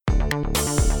Welcome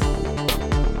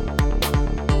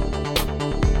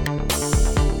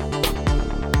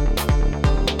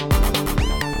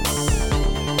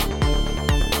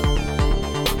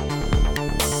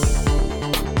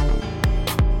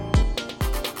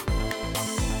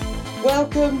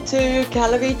to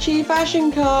Calavici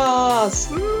Fashion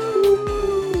Cast!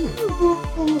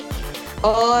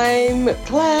 I'm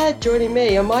Claire, joining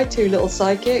me are my two little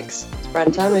sidekicks. It's Brad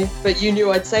and Tammy. But you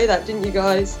knew I'd say that, didn't you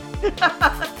guys?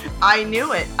 I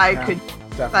knew it. I could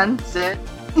sense it.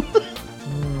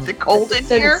 Is it cold in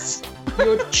here?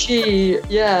 Your chi,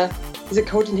 yeah. Is it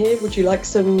cold in here? Would you like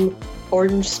some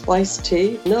orange spice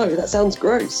tea? No, that sounds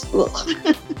gross. Sounds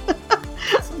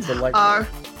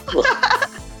delightful.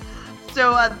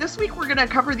 So this week we're going to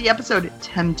cover the episode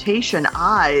Temptation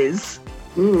Eyes.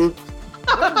 Mm.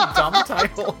 What a dumb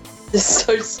title. It's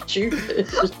so stupid.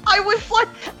 I was like,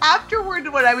 afterward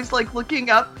when I was like looking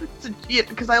up,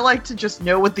 because I like to just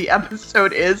know what the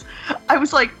episode is, I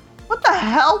was like, what the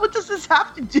hell? What does this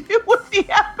have to do with the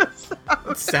episode?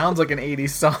 It sounds like an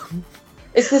 80s song.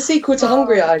 It's the sequel to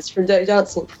Hungry Eyes from Dirty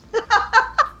Dancing.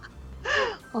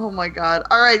 Oh my god.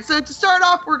 Alright, so to start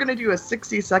off, we're going to do a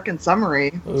 60-second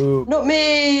summary. Ooh. Not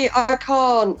me! I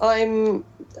can't.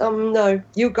 No.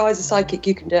 You guys are psychic,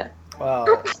 you can do it.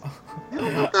 Wow.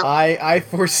 I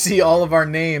foresee all of our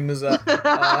names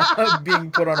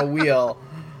being put on a wheel.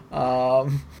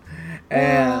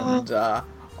 And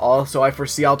also I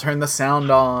foresee I'll turn the sound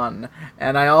on.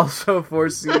 And I also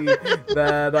foresee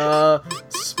that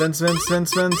spin.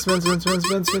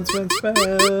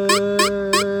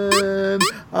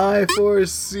 I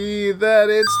foresee that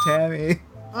it's Tammy.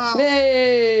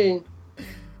 Yay!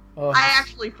 Oh. I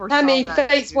actually foresaw Tammy, that.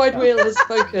 Fate's Wide Wheel has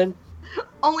spoken.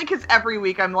 Only because every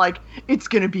week I'm like, it's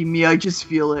gonna be me, I just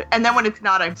feel it. And then when it's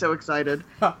not, I'm so excited.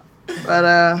 But, Fate's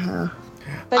I'm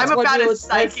Wide about Wheel as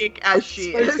psychic as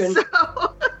she is,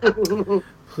 so...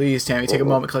 Please, Tammy, take a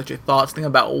moment, collect your thoughts, think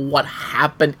about what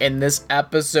happened in this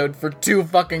episode for 2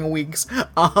 fucking weeks.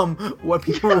 What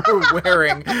people were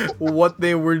wearing, what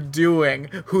they were doing,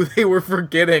 who they were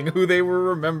forgetting, who they were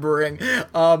remembering,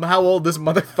 how old this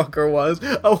motherfucker was,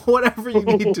 whatever you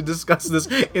need to discuss this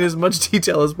in as much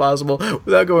detail as possible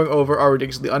without going over or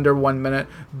ridiculously under 1 minute,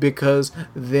 because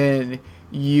then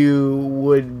you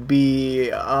would be,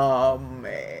 a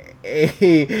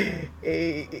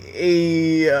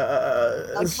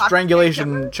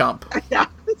strangulation chump.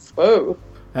 Whoa.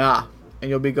 Ah, and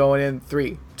you'll be going in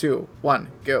 3, 2, 1,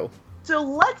 go. So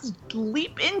let's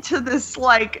leap into this,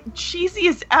 like,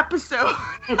 cheesiest episode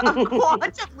of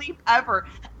Quantum Leap ever.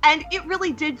 And it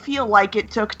really did feel like it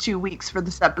took 2 weeks for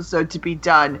this episode to be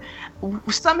done.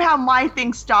 Somehow my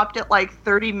thing stopped at, like,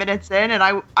 30 minutes in, and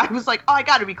I was like, oh, I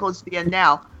gotta be close to the end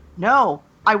now. No,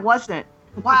 I wasn't.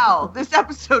 Wow, this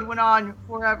episode went on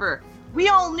forever. We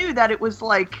all knew that it was,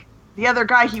 like, the other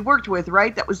guy he worked with,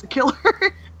 right? That was the killer.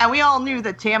 And we all knew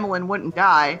that Tamlin wouldn't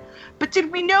die. But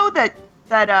did we know that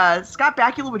Scott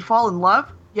Bakula would fall in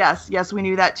love? Yes, we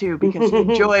knew that too, because he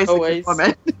enjoys a good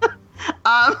woman.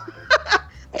 I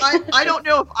don't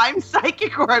know if I'm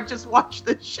psychic or I've just watched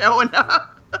this show enough.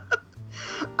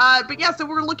 But yeah, so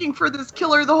we're looking for this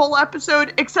killer the whole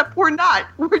episode, except we're not.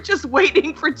 We're just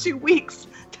waiting for 2 weeks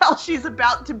till she's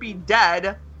about to be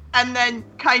dead, and then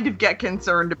kind of get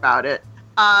concerned about it.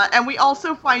 And we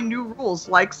also find new rules,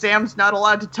 like Sam's not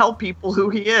allowed to tell people who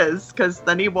he is, because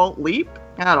then he won't leap.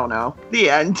 I don't know. The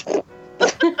end.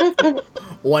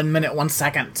 1 minute, 1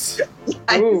 second.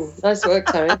 Ooh, nice work,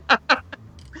 Tammy.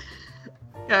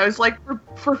 Yeah, it was like,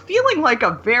 for feeling like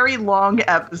a very long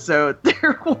episode,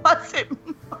 there wasn't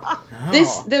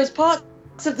much. There was parts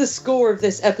of the score of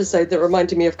this episode that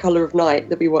reminded me of Colour of Night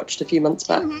that we watched a few months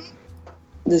back. Mm-hmm.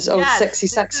 This old sexy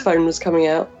saxophone was coming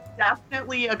out.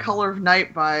 Definitely a Colour of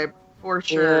Night vibe, for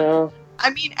sure. Yeah.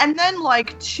 I mean, and then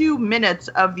like 2 minutes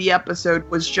of the episode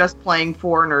was just playing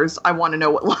Foreigners. I Want to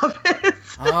Know What Love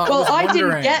Is. Well, I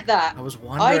didn't get that. I was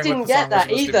wondering. I didn't get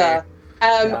that either.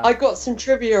 I got some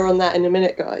trivia on that in a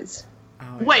minute, guys.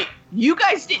 Oh, yeah. Wait, you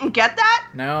guys didn't get that?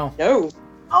 No.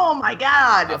 Oh my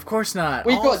god. Of course not.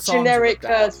 We got generic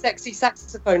sexy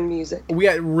saxophone music. We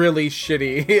got really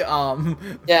shitty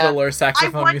filler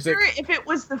saxophone music. I wonder if it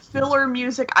was the filler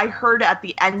music I heard at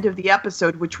the end of the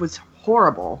episode, which was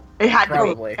horrible. It had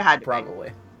to be. It had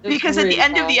to be. Because at the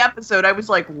end of the episode, I was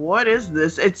like, what is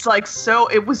this? It's like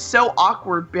it was so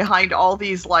awkward behind all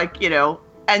these, like, you know,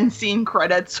 end scene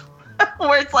credits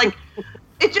where it's like,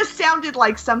 it just sounded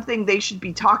like something they should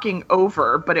be talking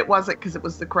over, but it wasn't because it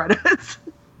was the credits.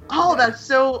 Oh, that's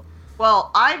so...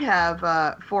 Well, I'd have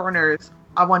Foreigners,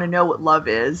 I Want to Know What Love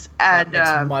Is. And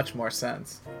that makes much more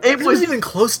sense. It wasn't even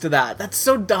close to that. That's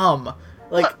so dumb.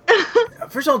 Like,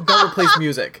 first of all, don't replace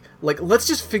music. Like, let's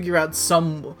just figure out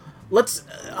some...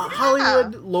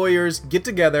 Hollywood lawyers get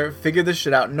together, figure this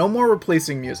shit out. No more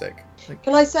replacing music. Like,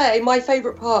 can I say, my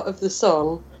favourite part of the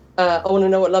song, I Want to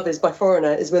Know What Love Is by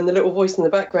Foreigner, is when the little voice in the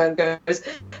background goes,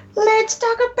 let's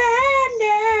talk about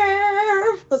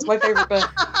love. That's my favourite bit.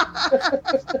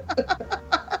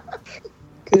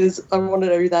 Because I want to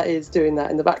know who that is doing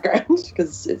that in the background,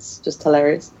 because it's just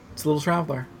hilarious. It's a little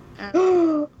traveler.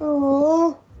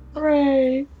 Oh,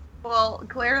 hooray. Well,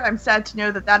 Claire, I'm sad to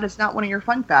know that is not one of your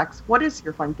fun facts. What is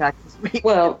your fun fact this week?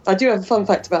 Well, I do have a fun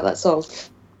fact about that song.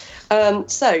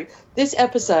 So, this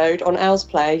episode on Owl's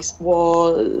Place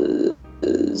was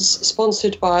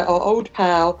sponsored by our old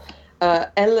pal,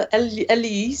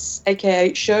 Elise,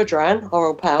 a.k.a. Sherdran, our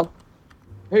old pal,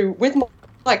 who, with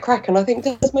Mike Kraken, I think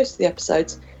does most of the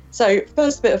episodes. So,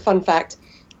 first bit of fun fact.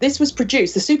 This was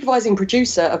produced, the supervising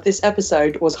producer of this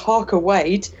episode was Harker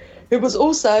Wade, who was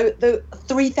also the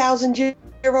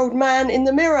 3,000-year-old man in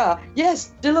the mirror.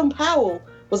 Yes, Dylan Powell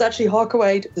was actually Harker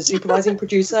Wade, the supervising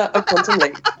producer of Quantum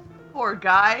Leap. Poor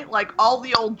guy. Like, all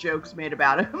the old jokes made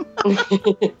about him.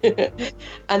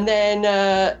 And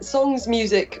then songs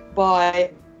music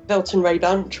by Velton Ray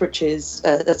Bunch, which is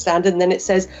a standard. And then it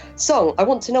says, song, I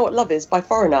Want to Know What Love Is by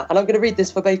Foreigner. And I'm going to read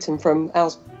this verbatim from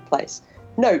Owl's Place.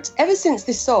 Note, ever since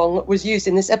this song was used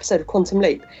in this episode of Quantum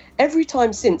Leap, every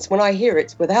time since when I hear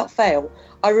it without fail,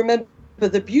 I remember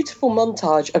the beautiful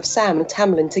montage of Sam and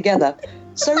Tamlin together.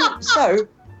 So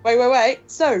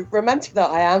romantic that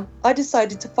I am, I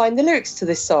decided to find the lyrics to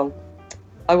this song.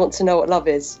 I Want to Know What Love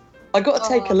Is. I got to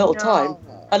take a little time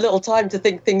to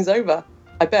think things over.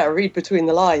 I better read between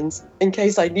the lines, in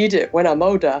case I need it when I'm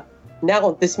older. Now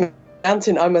on this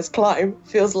mountain I must climb,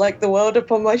 feels like the world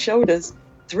upon my shoulders.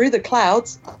 Through the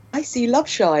clouds, I see love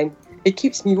shine. It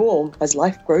keeps me warm as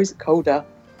life grows colder.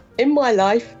 In my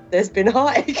life, there's been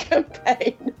heartache and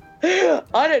pain.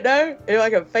 I don't know if I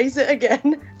can face it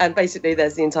again. And basically,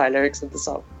 there's the entire lyrics of the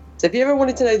song. So if you ever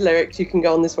wanted to know the lyrics, you can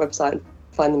go on this website and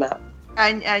find them out.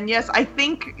 And yes, I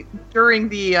think during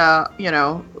the,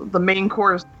 the main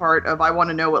chorus part of I Want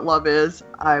to Know What Love Is,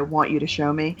 I Want You to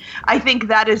Show Me, I think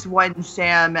that is when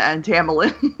Sam and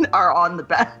Tamlin are on the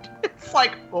bed. It's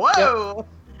like, whoa. Yep.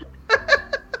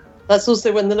 That's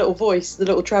also when the little voice, the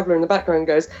little traveller in the background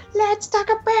goes, let's talk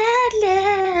about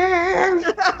love.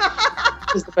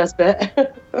 Which is the best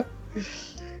bit.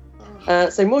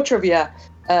 So more trivia.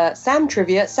 Sam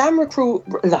trivia. Sam recalls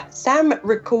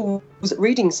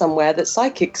reading somewhere that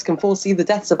psychics can foresee the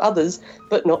deaths of others,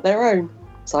 but not their own.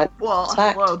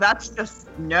 Whoa, that's just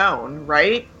known,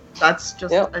 right? That's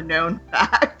just a known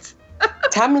fact.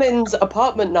 Tamlin's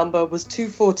apartment number was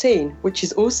 214, which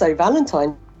is also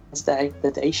Valentine's Day,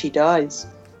 the day she dies.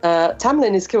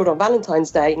 Tamlin is killed on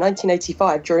Valentine's Day,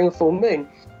 1985, during a full moon.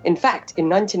 In fact, in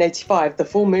 1985, the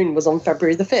full moon was on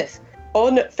February the 5th.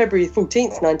 On February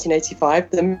 14th,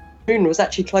 1985, the moon was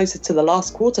actually closer to the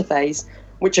last quarter phase,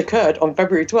 which occurred on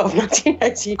February 12th,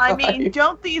 1985. I mean,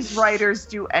 don't these writers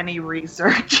do any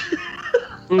research?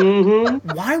 Mm-hmm.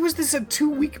 Why was this a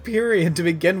 2-week period to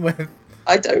begin with?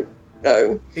 I don't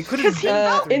know. It could have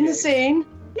been in the scene.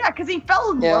 Yeah, because he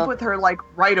fell in love with her, like,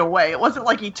 right away. It wasn't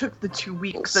like he took the 2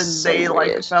 weeks and they,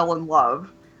 like, fell in love.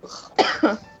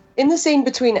 In the scene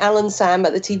between Al and Sam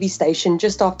at the TV station,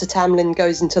 just after Tamlin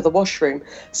goes into the washroom,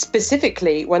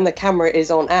 specifically when the camera is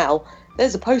on Al,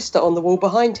 there's a poster on the wall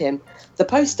behind him. The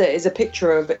poster is a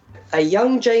picture of a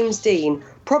young James Dean,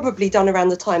 probably done around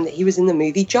the time that he was in the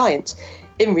movie Giant.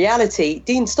 In reality,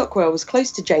 Dean Stockwell was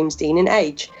close to James Dean in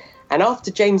age. And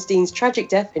after James Dean's tragic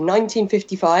death in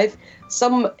 1955,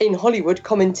 some in Hollywood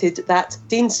commented that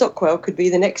Dean Stockwell could be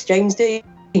the next James Dean.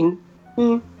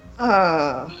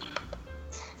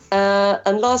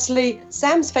 And lastly,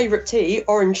 Sam's favourite tea,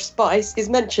 Orange Spice, is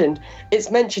mentioned. It's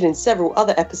mentioned in several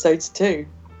other episodes too.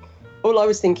 All I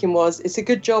was thinking was, it's a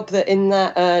good job that in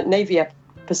that Navy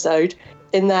episode,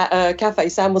 in that cafe,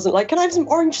 Sam wasn't like, can I have some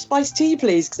Orange Spice tea,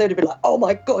 please? Because they'd have been like, oh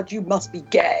my God, you must be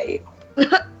gay.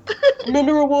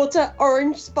 Mineral water,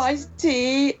 orange spice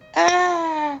tea.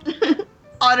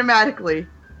 Automatically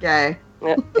gay.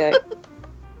 Yeah, gay.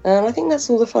 I think that's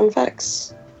all the fun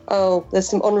facts. Oh, there's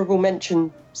some honourable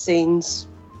mention scenes.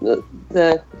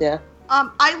 Yeah.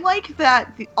 I like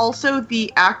that also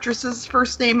the actress's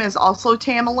first name is also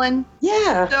Tamlin.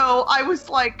 Yeah. So I was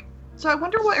like, I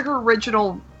wonder what her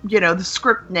original, the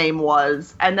script name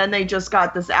was. And then they just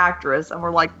got this actress and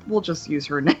we're like, we'll just use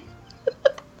her name.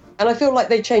 And I feel like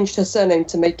they changed her surname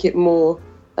to make it more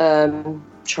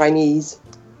Chinese,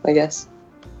 I guess.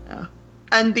 Yeah.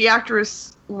 And the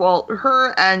actress, well,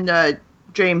 her and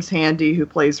James Handy, who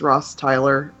plays Ross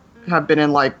Tyler, have been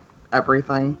in, like,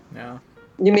 everything. Yeah.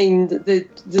 You mean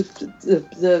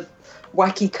the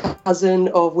wacky cousin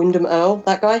of Wyndham Earl,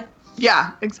 that guy?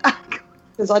 Yeah, exactly.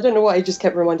 Because I don't know why he just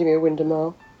kept reminding me of Wyndham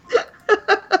Earl.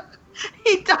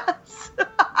 He does.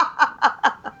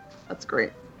 That's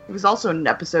great. He was also in an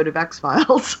episode of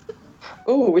X-Files.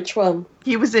 Oh, which one?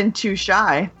 He was in Too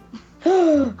Shy.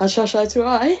 Hush, hush, eye to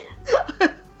eye.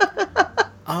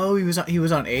 Oh, he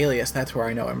was on Alias. That's where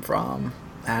I know him from.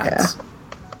 That's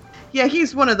Yeah,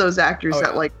 he's one of those actors Oh,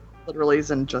 that yeah. like literally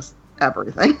is in just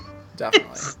everything. definitely.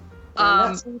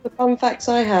 That's all the fun facts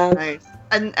I have. Nice.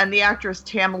 And the actress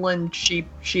Tamlin,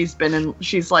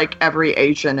 she's like every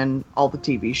Asian in all the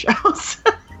TV shows.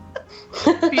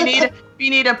 if you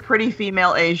need a pretty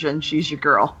female Asian, she's your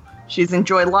girl. She's in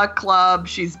Joy Luck Club.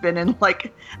 She's been in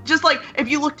just if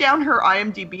you look down her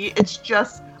IMDb, it's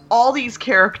just all these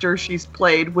characters she's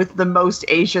played with the most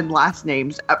Asian last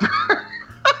names ever.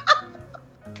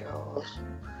 God.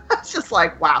 It's just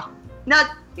like, wow.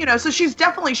 Not, so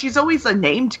she's always a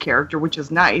named character, which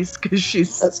is nice because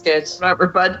she's That's good. whatever,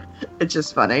 but it's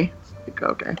just funny. Like,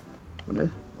 okay.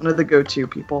 One of the go-to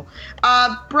people.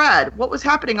 Brad, what was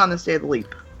happening on this day of the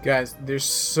leap? Guys, there's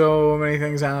so many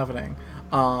things happening.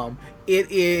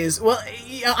 It is, well,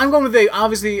 yeah, I'm going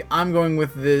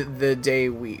with the day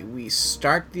we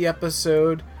start the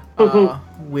episode,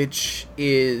 which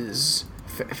is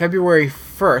February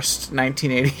 1st,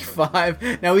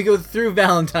 1985. Now we go through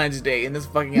Valentine's Day in this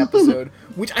fucking episode,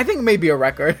 which I think may be a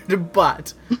record,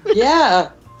 but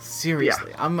Yeah.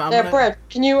 seriously, I'm Now, gonna... Brad,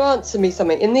 can you answer me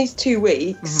something? In these 2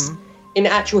 weeks, in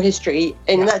actual history,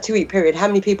 in that 2 week period, how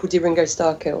many people did Ringo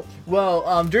Starr kill?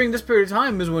 Well, during this period of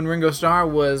time is when Ringo Starr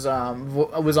was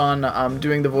on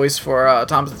doing the voice for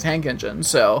Thomas the Tank Engine,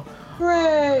 so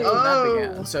Hooray! that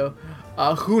began. So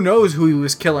who knows who he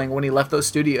was killing when he left those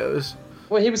studios?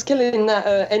 Well, he was killing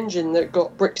that engine that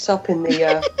got bricked up in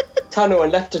the tunnel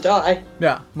and left to die.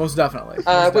 Yeah, most definitely.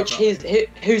 Which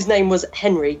whose name was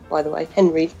Henry, by the way.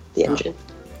 Henry, the engine.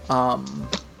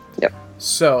 Yep.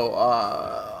 So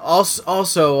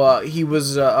also he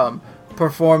was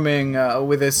performing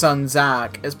with his son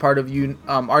Zach as part of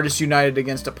Artists United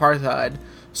Against Apartheid.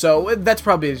 So that's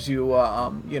probably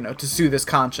to soothe his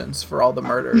conscience for all the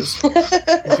murders. You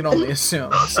can only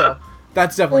assume. So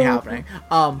that's definitely happening.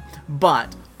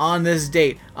 But on this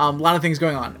date, a lot of things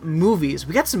going on. Movies.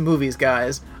 We got some movies,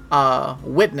 guys.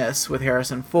 Witness with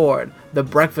Harrison Ford, The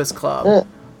Breakfast Club,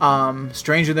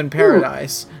 Stranger Than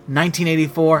Paradise,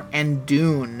 1984, and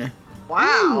Dune.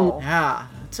 Wow. Yeah,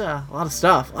 it's a lot of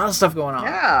stuff. A lot of stuff going on.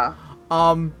 Yeah.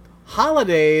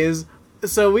 Holidays.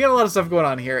 So we got a lot of stuff going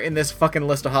on here in this fucking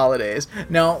list of holidays.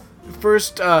 Now,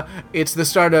 first, it's the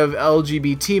start of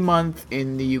LGBT month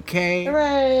in the UK.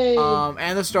 Hooray!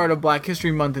 And the start of Black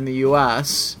History Month in the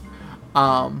US.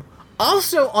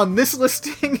 Also on this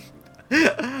listing,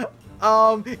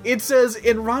 it says,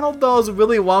 in Ronald Dahl's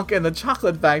Willy Wonka and the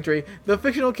Chocolate Factory, the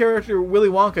fictional character Willy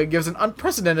Wonka gives an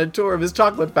unprecedented tour of his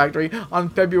chocolate factory on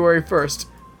February 1st.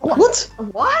 What?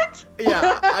 What?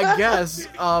 Yeah, I guess.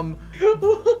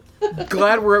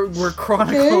 Glad we're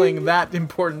chronicling that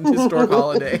important historic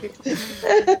holiday.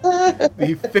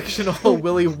 The fictional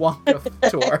Willy Wonka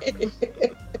tour.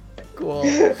 Cool.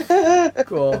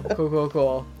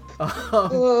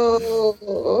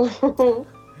 Oh.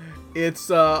 It's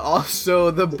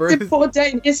also the birth. Important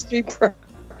day in history, Brad.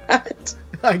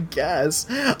 I guess.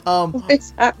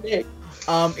 What's happening?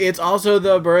 It's also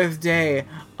the birthday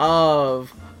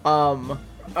of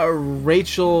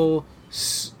Rachel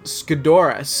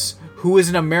Skidoris, who is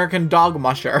an American dog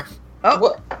musher. Oh,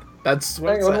 What? That's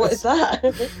what Hang it on, says. what is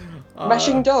that?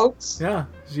 Mashing dogs? Yeah,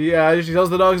 she tells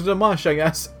the dogs to mush, I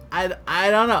guess. I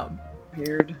don't know.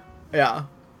 weird. Yeah.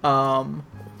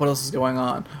 What else is going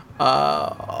on?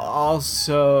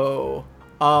 Also,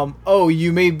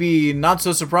 you may be not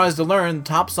so surprised to learn the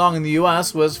top song in the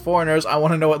U.S. was Foreigner's "I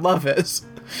Want to Know What Love Is."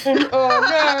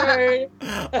 Oh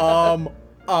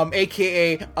no!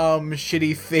 AKA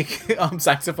shitty fake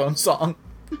saxophone song.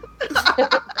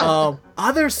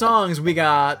 Other songs we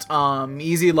got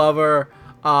Easy Lover,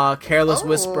 Careless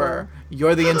Whisper,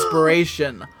 You're the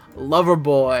Inspiration, Lover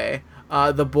Boy,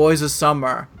 The Boys of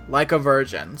Summer, Like a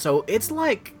Virgin. So it's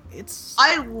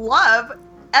I love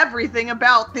everything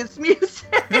about this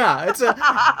music. yeah, it's a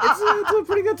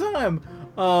pretty good time.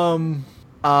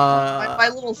 My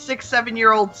little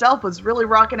 6-7-year-old self was really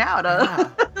rocking out.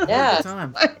 Yeah.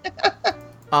 Time.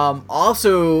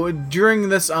 Also during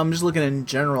this, I'm just looking in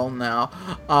general now.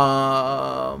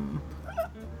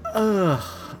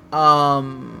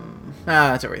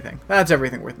 That's everything. That's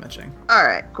everything worth mentioning. All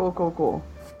right, cool.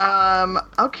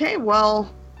 Okay,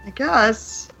 well, I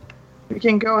guess we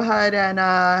can go ahead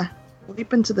and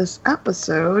leap into this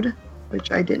episode.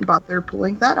 which I didn't bother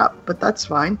pulling that up, but that's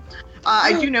fine.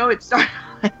 I do know it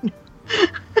started.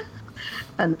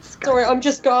 Sorry, I'm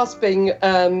just gasping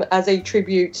as a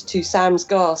tribute to Sam's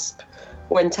gasp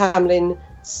when Tamlin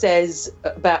says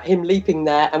about him leaping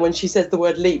there, and when she says the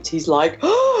word leaped, he's like,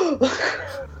 oh!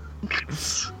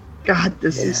 God,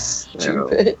 this is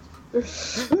stupid.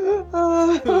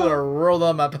 What a real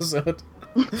dumb episode.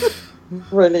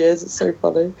 Really is. It's so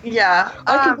funny. Yeah.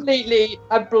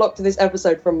 I blocked this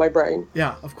episode from my brain.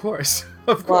 Yeah, of course.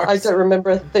 Of course. I don't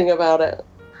remember a thing about it.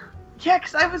 Yeah,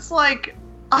 because I was like,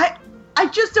 I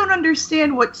just don't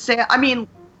understand what Sam... I mean,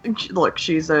 look,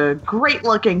 she's a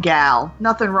great-looking gal.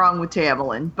 Nothing wrong with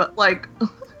Tamlin. But, like,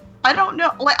 I don't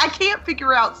know. Like, I can't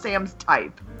figure out Sam's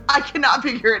type. I cannot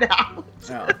figure it out.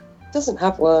 No. Doesn't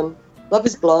have one. Love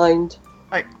is blind.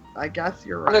 I guess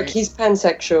you're right. Look, he's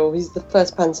pansexual. He's the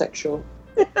first pansexual.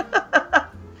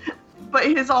 But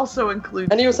his also includes...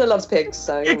 And he also loves pigs,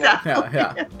 so... Exactly.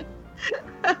 Yeah.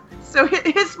 So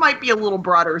his might be a little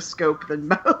broader scope than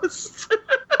most.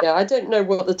 Yeah, I don't know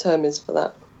what the term is for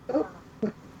that. Oh,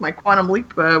 my quantum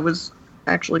leap was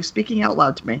actually speaking out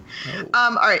loud to me.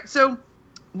 Oh. All right, so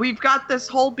we've got this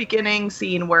whole beginning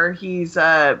scene where he's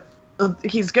going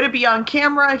to be on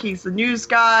camera. He's the news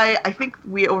guy. I think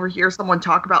we overhear someone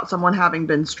talk about someone having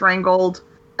been strangled.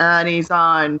 And he's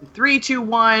on 3, 2,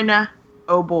 1.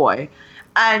 Oh, boy.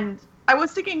 And I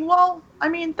was thinking, well, I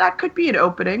mean, that could be an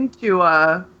opening to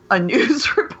a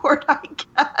news report, I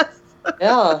guess.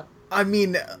 Yeah. I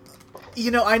mean,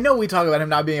 I know we talk about him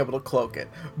not being able to cloak it,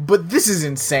 but this is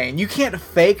insane. You can't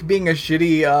fake being a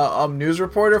shitty news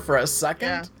reporter for a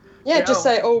second. Yeah, just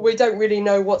say, oh, we don't really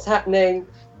know what's happening,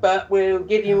 but we'll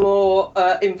give you more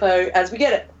info as we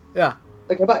get it. Yeah.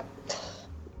 Okay, bye.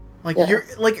 Like, you're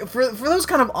like for those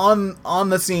kind of on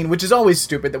the scene, which is always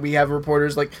stupid that we have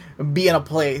reporters like be in a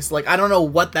place. Like, I don't know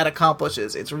what that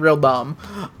accomplishes. It's real dumb.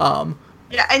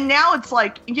 Yeah, and now it's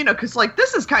like, because like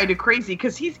this is kind of crazy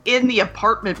because he's in the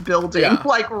apartment building,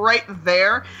 like right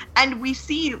there, and we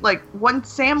see like when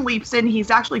Sam leaps in, he's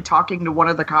actually talking to one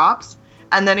of the cops,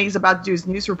 and then he's about to do his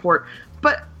news report.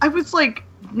 But I was like,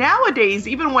 nowadays,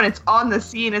 even when it's on the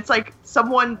scene, it's like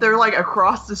they're like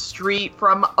across the street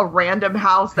from a random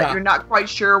house that you're not quite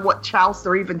sure what house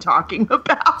they're even talking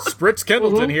about. Spritz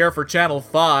Kendleton here for Channel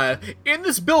 5. In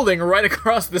this building right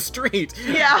across the street.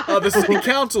 Yeah. The city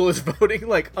council is voting.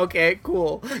 Like, okay,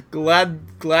 cool.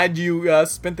 Glad you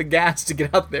spent the gas to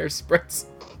get out there, Spritz.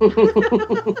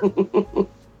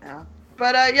 Yeah.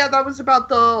 But that was about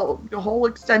the whole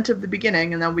extent of the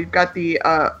beginning, and then we've got the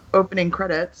opening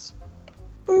credits.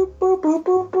 Boop, boop, boop,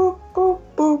 boop, boop, boop,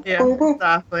 boop, Yeah, boop, boop.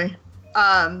 exactly.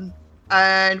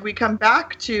 And we come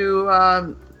back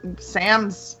to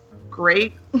Sam's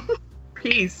great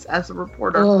piece as a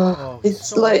reporter. Oh, it's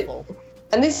so like, awful.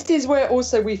 and this is where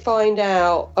also we find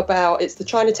out about it's the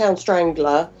Chinatown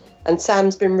Strangler, and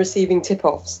Sam's been receiving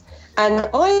tip-offs. And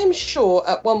I am sure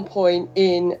at one point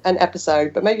in an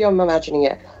episode, but maybe I'm imagining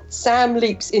it, Sam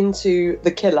leaps into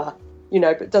the killer,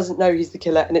 but doesn't know he's the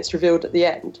killer, and it's revealed at the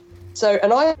end. So,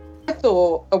 and I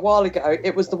thought a while ago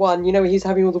it was the one, where he's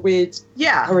having all the weird,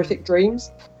 horrific dreams.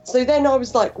 So then I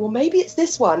was like, well, maybe it's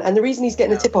this one. And the reason he's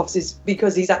getting the tip-offs is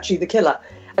because he's actually the killer.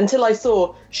 Until I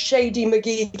saw Shady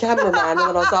McGee cameraman, and then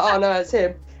I was like, oh no, it's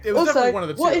him. It was definitely one of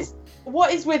the two.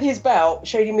 What is with his belt,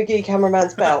 Shady McGee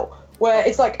cameraman's belt, where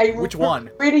it's like a Which one?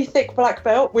 really thick black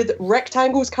belt with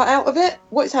rectangles cut out of it?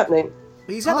 What is happening?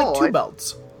 He's got like 2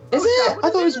 belts. Is it? I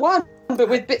thought it was one, but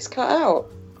with bits cut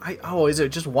out. Is it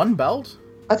just one belt?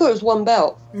 I thought it was one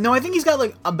belt. No, I think he's got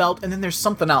like a belt and then there's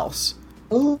something else.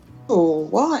 Oh,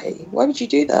 why? Why would you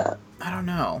do that? I don't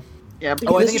know. Yeah,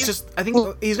 I think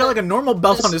he's got like a normal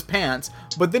belt on his pants,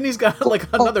 but then he's got like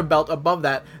another belt above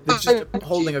that that's just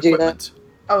holding equipment.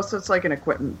 Oh, so it's like an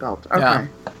equipment belt. Okay. Yeah.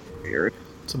 Weird.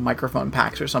 Some microphone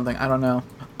packs or something. I don't know.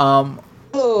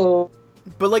 Oh.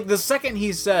 But like the second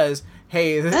he says,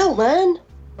 "Hey, hell, man,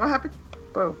 what happened?"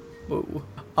 Oh.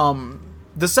 Whoa.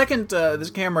 The second this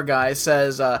camera guy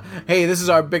says, "Hey, this is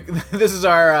our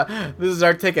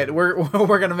ticket.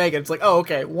 We're gonna make it." It's like, oh,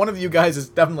 okay. One of you guys is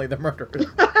definitely the murderer.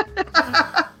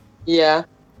 Yeah,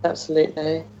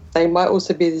 absolutely. They might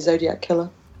also be the Zodiac killer.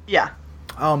 Yeah.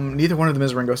 Neither one of them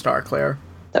is Ringo Starr, Claire.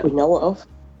 That we know of.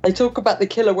 They talk about the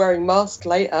killer wearing masks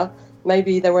later.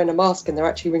 Maybe they're wearing a mask and they're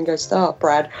actually Ringo Starr.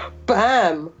 Brad,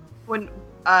 bam. When,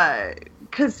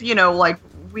 because like.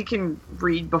 We can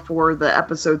read before the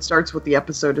episode starts what the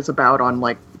episode is about on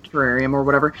like Terrarium or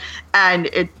whatever, and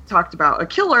it talked about a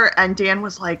killer, and Dan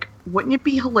was like, wouldn't it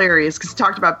be hilarious, because he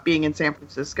talked about being in San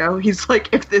Francisco, he's like,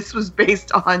 if this was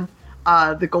based on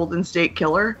the Golden State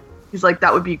Killer, He's like,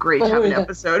 that would be great to have an yeah.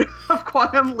 episode of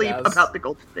Quantum Leap Yes. about the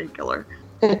Golden State Killer.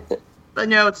 But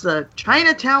no, it's the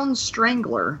Chinatown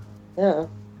Strangler. Yeah.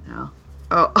 Yeah.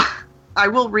 Oh, I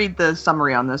will read the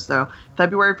summary on this, though.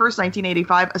 February 1st,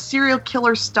 1985, a serial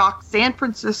killer stalks San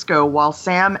Francisco while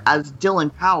Sam, as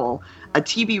Dylan Powell, a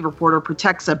TV reporter,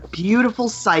 protects a beautiful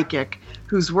psychic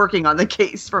who's working on the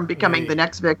case from becoming the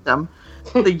next victim.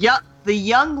 The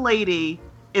young lady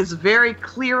is very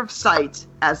clear of sight,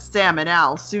 as Sam and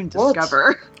Al soon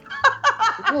discover.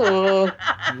 Ugh.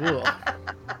 Ugh.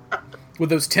 With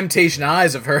those temptation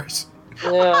eyes of hers.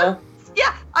 Yeah.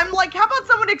 Yeah, I'm like, how about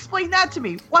someone explain that to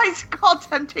me? Why is it called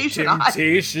Temptation Eyes?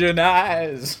 Temptation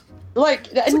eyes. Like,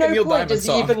 at like a no Neil point Diamond does he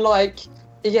song. even like.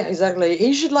 Yeah, exactly.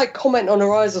 He should like comment on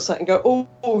her eyes or something. And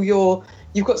go,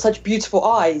 you've got such beautiful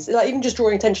eyes. Like even just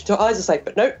drawing attention to her eyes or something.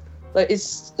 But nope. Like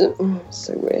it's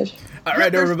so weird. All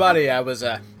right, everybody. I was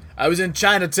in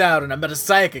Chinatown and I met a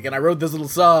psychic and I wrote this little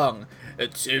song.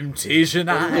 Temptation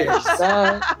eyes.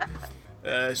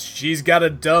 She's got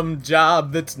a dumb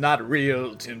job that's not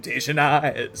real. Temptation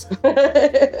eyes.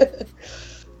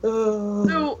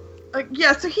 So,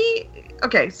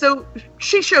 so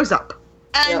she shows up.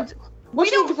 And What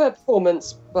do you think of her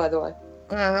performance, by the way?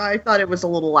 I thought it was a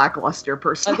little lackluster, I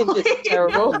personally. think it's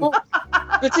terrible.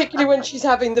 Particularly when she's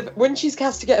when she's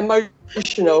has to get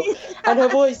emotional and her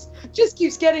voice just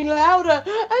keeps getting louder and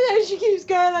then she keeps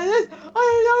going like this.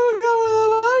 I don't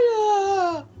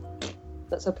know.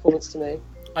 That's her performance to me.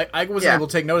 I wasn't able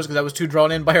to take notice because I was too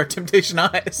drawn in by her temptation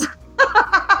eyes.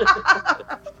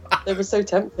 They were so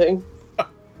tempting.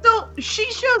 So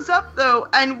she shows up, though,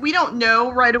 and we don't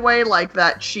know right away, like,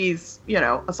 that she's,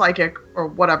 a psychic or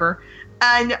whatever.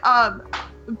 And,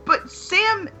 but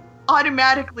Sam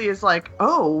automatically is like,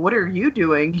 oh, what are you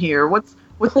doing here? What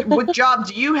job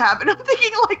do you have? And I'm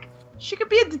thinking, like, she could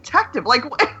be a detective. Like,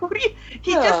 what do you...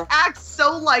 He just acts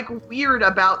so, like, weird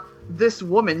about this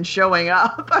woman showing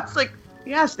up. I was like,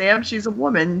 yeah, Sam, she's a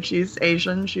woman. She's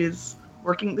Asian. She's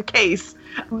working the case.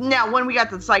 Now, when we got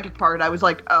to the psychic part, I was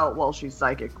like, oh, well, she's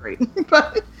psychic. Great.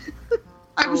 But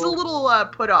I was a little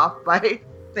put off by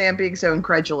Sam being so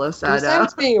incredulous at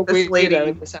Sam's being a this weird lady.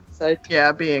 in this episode.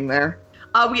 Yeah, being there.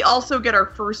 We also get our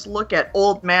first look at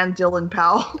old man Dylan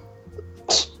Powell.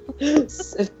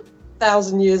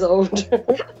 1,000 years old.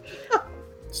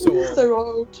 So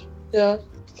old. Yeah.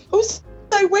 Also,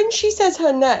 when she says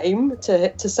her name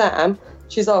to Sam,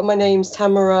 she's like, my name's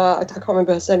Tamara. I can't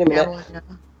remember her surname yet. Yeah.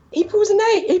 He pulls a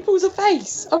name. He pulls a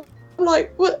face. I'm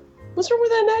like, what's wrong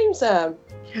with her name, Sam?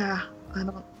 Yeah,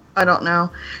 I don't know.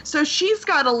 So she's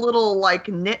got a little, like,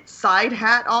 knit side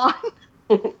hat on.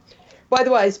 By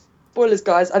the way, spoilers,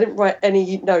 guys. I didn't write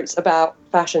any notes about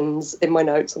fashions in my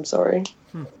notes. I'm sorry.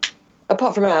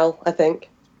 Apart from Al, I think.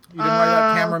 You didn't write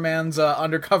that cameraman's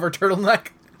undercover turtleneck?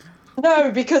 No,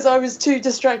 because I was too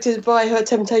distracted by her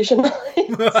temptation eyes.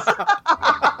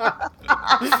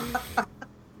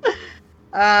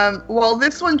 Well,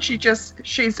 this one,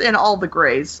 she's in all the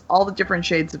grays, all the different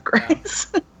shades of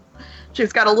grays.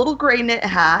 She's got a little gray knit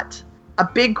hat, a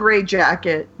big gray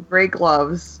jacket, gray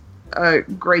gloves, a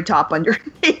gray top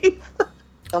underneath.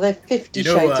 Are there 50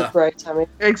 shades of grey, Tammy?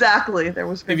 Exactly, there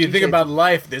was 50 If you think shades. about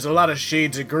life, there's a lot of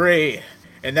shades of gray.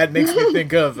 And that makes me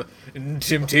think of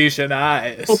temptation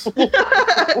eyes.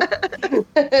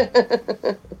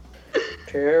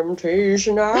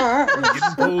 Temptation eyes.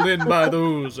 Getting pulled in by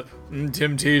those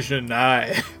temptation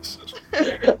eyes.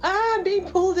 I'm being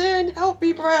pulled in. Help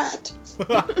me, Brad.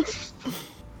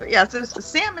 But yeah, so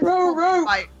Sam is Row, pulled row. in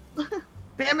by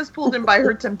Sam is pulled in by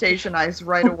her temptation eyes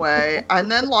right away,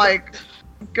 and then like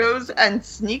goes and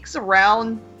sneaks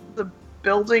around the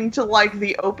building to like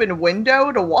the open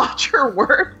window to watch her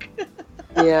work.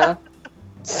 Yeah.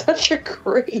 Such a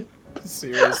creep.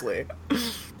 Seriously.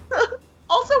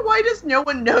 Also, why does no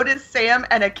one notice Sam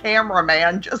and a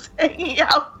cameraman just hanging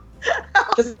out?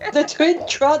 Because they're too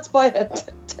entranced by her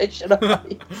temptation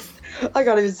eyes. I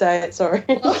can't even say it, sorry.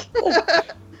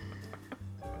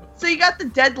 So you got the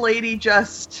dead lady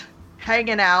just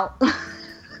hanging out.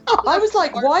 I was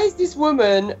like, why is this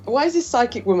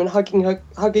psychic woman hugging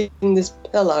this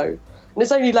pillow? And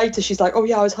it's only later she's like, oh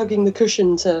yeah, I was hugging the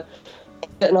cushion to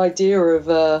get an idea of,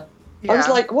 I was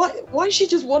like, why is she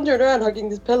just wandering around hugging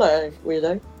this pillow,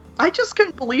 weirdo? I just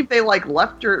couldn't believe they like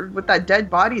left her with that dead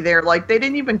body there. Like they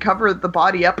didn't even cover the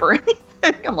body up or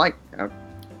anything. I'm like,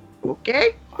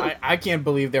 okay. I can't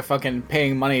believe they're fucking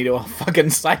paying money to a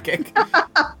fucking psychic.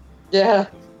 Yeah.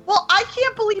 Well, I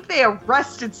can't believe they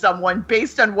arrested someone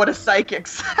based on what a psychic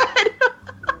said.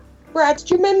 Brad,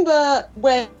 do you remember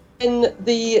when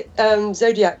the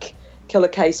Zodiac killer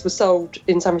case was solved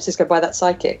in San Francisco by that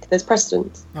psychic? There's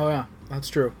precedent. Oh yeah, that's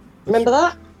true. Remember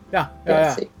that? Yeah.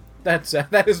 Let's see. That's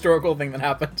that historical thing that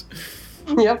happened.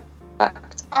 Yep.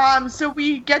 Fact. So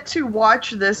we get to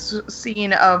watch this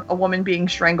scene of a woman being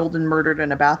strangled and murdered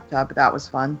in a bathtub. That was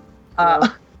fun.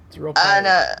 It's real.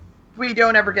 And we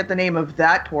don't ever get the name of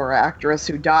that poor actress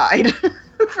who died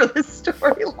for this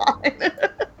storyline.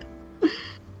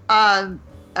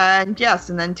 And yes,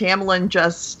 and then Tamlin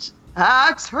just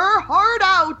acts her heart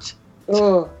out.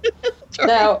 Oh.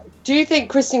 Now, do you think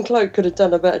Kristen Cloak could have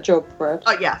done a better job, Brad?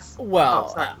 Yes.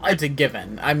 Well, it's a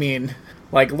given. I mean,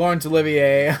 like Laurence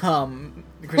Olivier,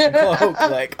 Kristen Cloak,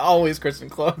 like always Kristen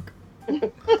Cloak.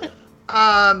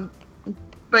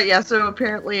 But yeah, so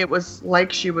apparently it was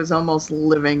like she was almost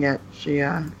living it.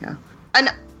 Yeah. And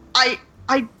I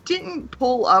didn't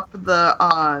pull up the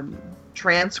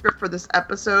transcript for this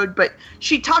episode, but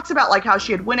she talks about like how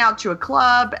she had went out to a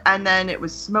club and then it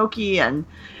was smoky, and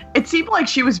it seemed like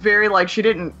she was very like she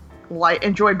didn't like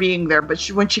enjoy being there, but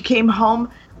when she came home,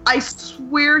 I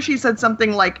swear she said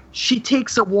something like she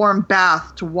takes a warm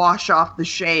bath to wash off the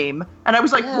shame, and I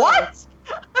was like, what?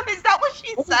 Is that what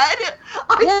she said?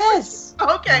 Yes.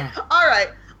 Okay. All right.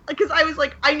 Because I was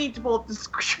like, I need to pull up this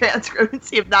transcript and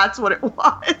see if that's what it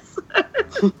was.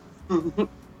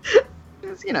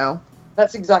 Because, you know.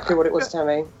 That's exactly what it was,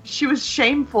 Tammy. She was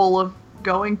shameful of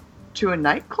going to a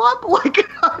nightclub? Like,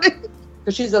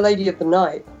 Because she's a lady of the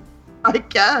night. I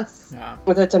guess. Yeah.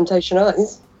 With her temptation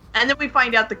eyes. And then we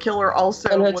find out the killer also...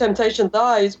 And her temptation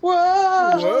thighs.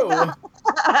 Whoa!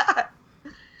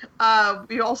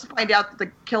 We also find out that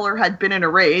the killer had been in a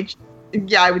rage.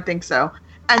 Yeah, I would think so.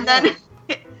 And then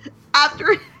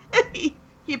after he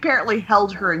apparently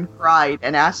held her and cried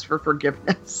and asked for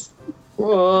forgiveness.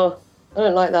 Oh, I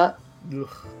don't like that. Ugh.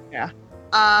 Yeah.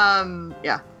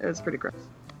 Yeah, it was pretty gross.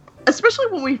 Especially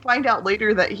when we find out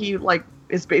later that he like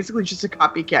is basically just a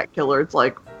copycat killer. It's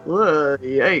like, ugh,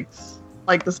 yikes.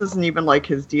 Like this isn't even like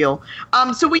his deal.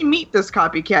 So we meet this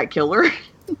copycat killer.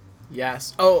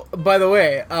 Yes. Oh, by the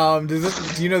way,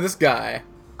 do you know this guy?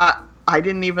 I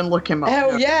didn't even look him up.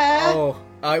 Hell yeah! Oh,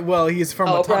 well, he's from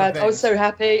a ton Brad, of things. I was so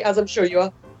happy, as I'm sure you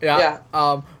are. Yeah.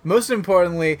 Most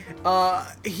importantly,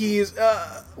 he's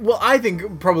well, I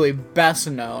think probably best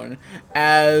known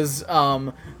as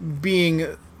being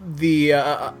the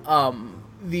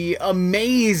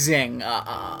amazing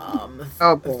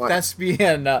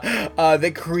thespian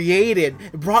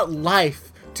that brought life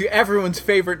to everyone's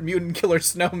favorite mutant killer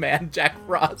snowman, Jack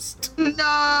Frost. No.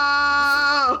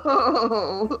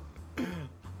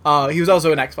 He was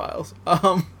also in X-Files,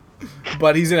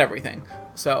 but he's in everything.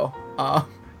 So,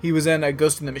 he was in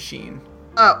Ghost in the Machine.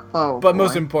 Oh. But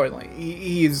most importantly,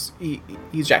 he's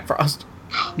Jack Frost.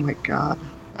 Oh my god.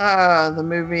 The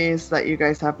movies that you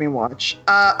guys have me watch.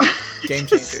 Game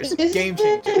changers. Game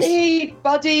changers. Isn't he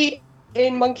Buddy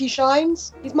in Monkey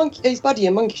Shines? He's Buddy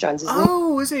in Monkey Shines, isn't he?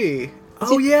 Oh, is he?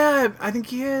 Yeah, I think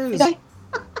he is. That's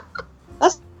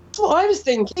what I was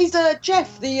thinking. He's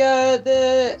Jeff,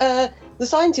 the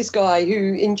scientist guy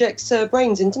who injects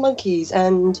brains into monkeys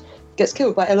and gets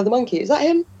killed by Ella the monkey. Is that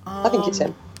him? I think it's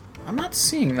him. I'm not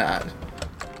seeing that.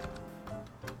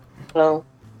 No.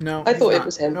 No. I thought not. it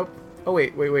was him. Nope. Oh,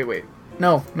 wait.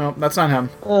 No, that's not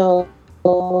him. Oh.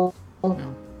 No.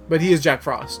 But he is Jack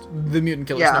Frost, the mutant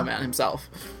killer snowman himself.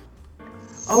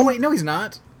 Oh, wait, no, he's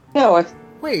not. No,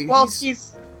 Wait, well,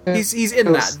 he's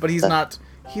in that, but he's not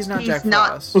Jack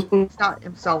Frost. He's not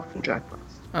himself Jack Frost.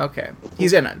 Okay.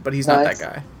 He's in it, but he's not that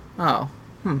guy. Oh.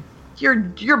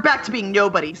 You're back to being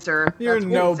nobody, sir. You're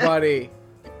nobody.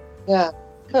 Yeah.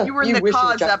 Huh, you were in the wish you were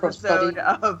cause Jack Frost, episode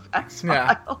buddy. of X-Files.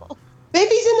 Yeah. If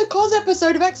he's in the cause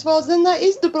episode of X-Files, then that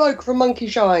is the bloke from Monkey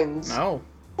Shines. No.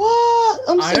 What?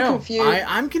 I'm I so know. confused.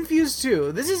 I'm confused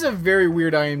too. This is a very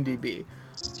weird IMDb.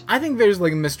 I think there's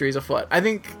like mysteries afoot. I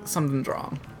think something's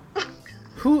wrong.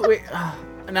 Wait,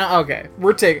 now, okay.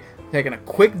 We're taking a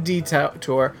quick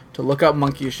detour to look up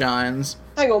Monkey Shines.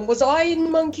 Hang on, was I in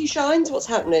Monkey Shines? What's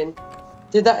happening?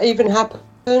 Did that even happen?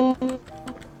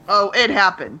 Oh, it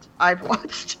happened. I've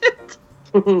watched it.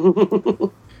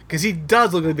 Because he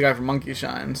does look like the guy from Monkey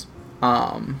Shines.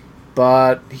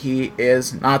 But he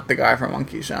is not the guy from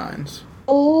Monkey Shines.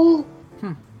 Oh.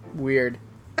 Weird.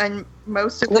 And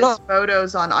most of his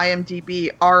photos on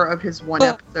IMDb are of his one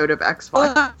episode of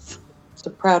X-Files. It's a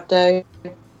proud day.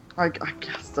 I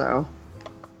guess so.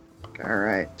 All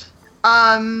right.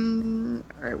 All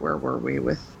right, where were we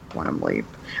with Quantum Leap?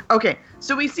 Okay,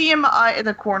 so we see him in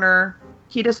the corner.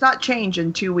 He does not change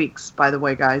in 2 weeks, by the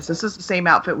way, guys. This is the same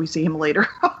outfit we see him later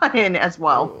on in as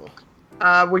well.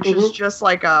 Which is just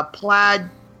like a plaid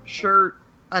shirt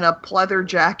and a pleather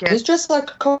jacket. He's just like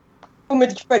a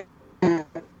comedy Frenchman.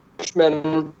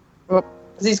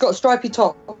 He's got a stripy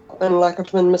top and like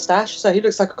a moustache, so he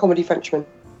looks like a comedy Frenchman.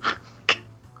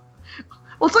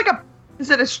 Well, it's like is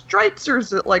it a stripes or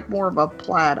is it like more of a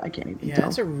plaid? I can't even tell. Yeah,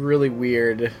 it's a really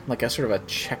weird, like a sort of a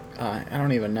check. I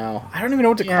don't even know. I don't even know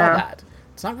what to call that.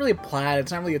 It's not really a plaid.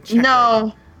 It's not really a check.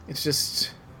 No. It's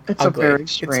just It's ugly. very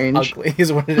strange. It's ugly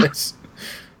is what it is.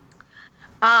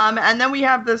 And then we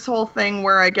have this whole thing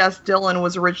where I guess Dylan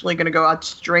was originally going to go out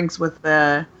to drinks with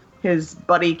his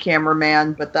buddy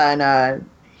cameraman, but then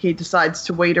he decides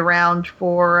to wait around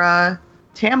for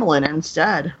Tamlin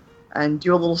instead and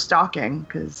do a little stalking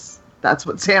because that's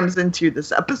what Sam's into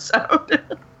this episode.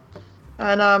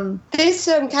 And this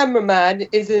cameraman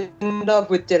is in love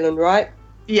with Dylan, right?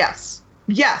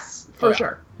 yes, for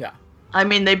sure. Yeah. I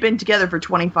mean, they've been together for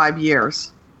 25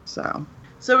 years, so.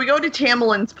 So we go to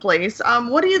Tamlin's place.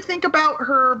 What do you think about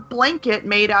her blanket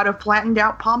made out of flattened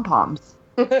out pom-poms?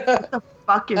 What the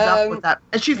fuck is up with that?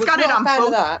 And she's got it on both.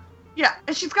 Of that. Yeah,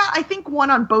 and she's got, I think, one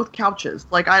on both couches,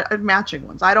 like matching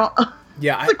ones. I don't.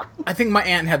 Yeah, I think my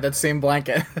aunt had that same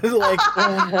blanket. Like,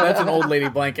 that's an old lady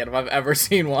blanket if I've ever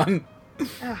seen one.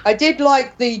 I did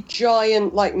like the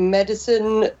giant, like,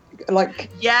 medicine, like,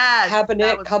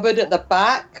 cupboard at the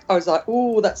back. I was like,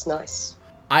 ooh, that's nice.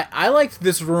 I liked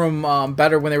this room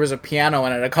better when there was a piano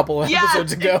in it a couple of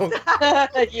episodes ago.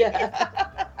 Exactly.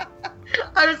 Yeah.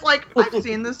 I was like, I've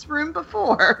seen this room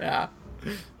before. Yeah.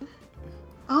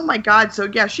 Oh my god, so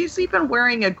yeah, she's even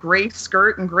wearing a gray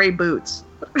skirt and gray boots.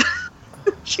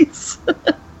 She's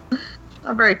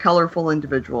a very colorful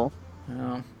individual.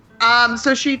 Yeah.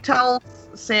 So she tells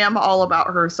Sam all about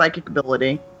her psychic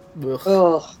ability. Ugh.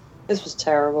 Oh, this was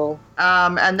terrible.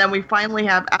 And then we finally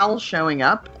have Al showing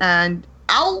up, and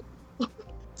Al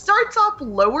starts off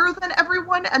lower than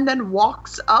everyone and then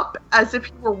walks up as if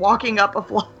he were walking up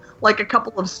a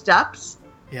couple of steps.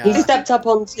 Yeah. He stepped up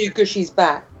onto Gushy's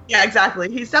back. Yeah, exactly.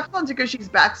 He stepped onto Gushy's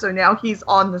back, so now he's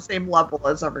on the same level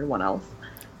as everyone else.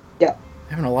 Yeah.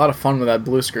 Having a lot of fun with that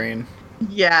blue screen.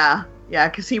 Yeah,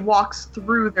 because he walks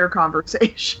through their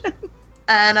conversation.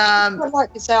 And I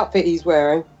like this outfit he's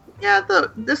wearing. Yeah,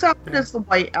 this outfit is the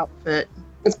white outfit.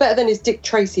 It's better than his Dick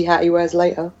Tracy hat he wears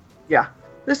later. Yeah.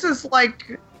 This is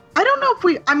like, I don't know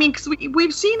if because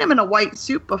we've seen him in a white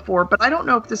suit before, but I don't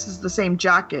know if this is the same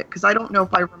jacket, because I don't know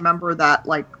if I remember that,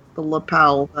 like, the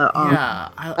lapel. Yeah,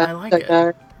 I like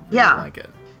it. Yeah. I like it.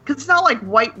 Because it's not like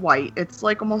white. It's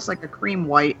like almost like a cream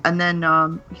white. And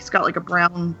then he's got like a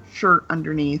brown shirt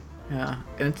underneath. Yeah,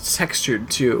 and it's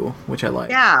textured too, which I like.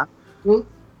 Yeah.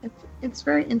 Mm-hmm. It's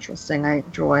very interesting. I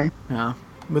enjoy. Yeah,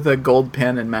 with a gold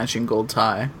pin and matching gold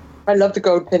tie. I love the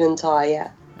gold pin and tie,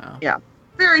 yeah. Yeah.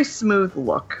 Very smooth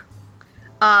look.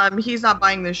 He's not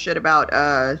buying this shit about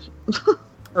her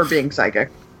being psychic,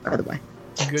 by the way.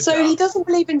 Good So job. he doesn't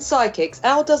believe in psychics.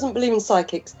 Al doesn't believe in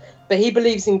psychics, but he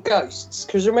believes in ghosts.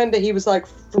 Because remember, he was like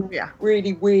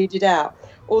really weirded out.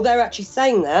 Although actually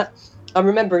saying that, I'm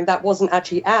remembering that wasn't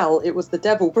actually Al. It was the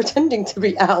devil pretending to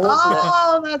be Al, wasn't it?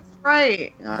 Oh, that's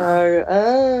right.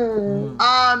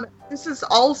 This is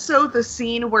also the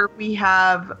scene where we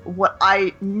have what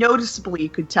I noticeably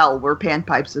could tell were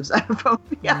panpipes of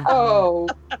xenophobia. Oh.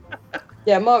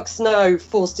 Yeah, Mark Snow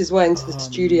forced his way into the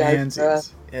studio for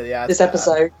this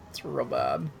episode. It's real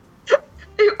bad.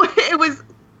 It was...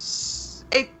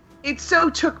 It so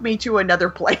took me to another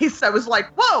place. I was like,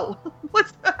 whoa,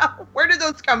 what's that? Where did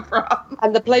those come from?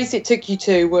 And the place it took you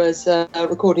to was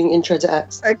recording Intro to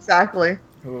X. Exactly.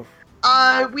 Oof.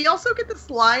 We also get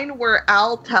this line where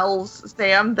Al tells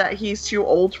Sam that he's too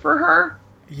old for her.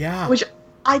 Yeah. Which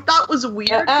I thought was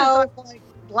weird. Al, like,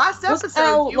 last was episode...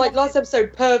 Al, last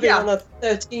episode, perving on a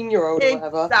 13-year-old or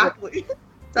whatever. Exactly.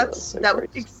 That was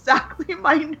exactly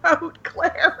my note,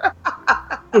 Claire.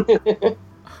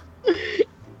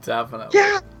 Definitely.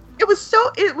 Yeah, it was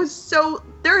so,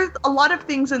 there's a lot of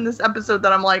things in this episode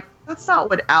that I'm like, that's not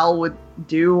what Al would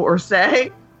do or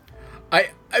say.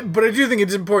 But I do think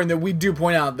it's important that we do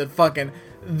point out that fucking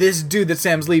this dude that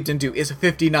Sam's leaped into is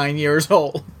 59 years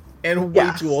old and way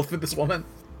too old for this woman.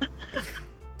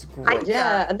 It's gross.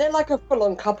 Yeah, and they're like a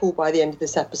full-on couple by the end of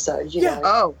this episode, you know.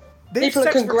 Oh. People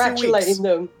are congratulating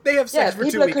them. They have sex for 2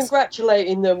 weeks. People are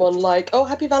congratulating them on like, oh,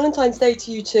 happy Valentine's Day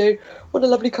to you two. What a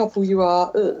lovely couple you are.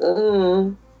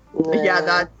 Yeah,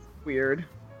 that's weird.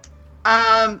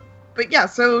 But yeah,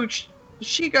 so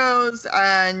she goes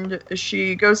and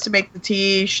she goes to make the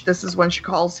tea. This is when she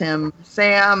calls him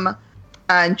Sam,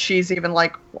 and she's even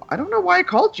like, well, I don't know why I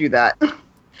called you that.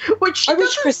 Which I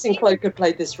wish Kristen Cloak had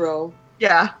played this role.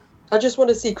 Yeah. I just want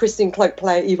to see Kristen Cloak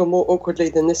play it even more awkwardly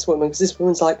than this woman, because this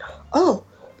woman's like, oh,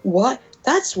 what?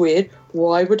 That's weird.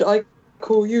 Why would I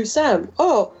call you Sam?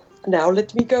 Oh, now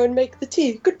let me go and make the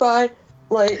tea. Goodbye.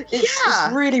 Like, it's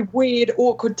really weird,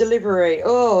 awkward delivery.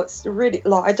 Oh, it's really,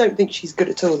 like, I don't think she's good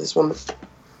at all, this woman.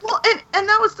 Well, and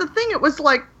that was the thing. It was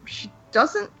like, she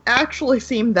doesn't actually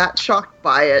seem that shocked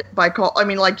by it.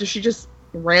 Does she just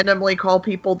randomly call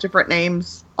people different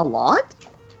names a lot?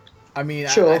 I mean,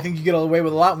 Sure. I think you get away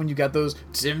with a lot when you got those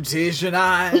temptation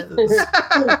eyes.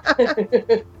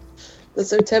 They're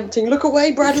so tempting. Look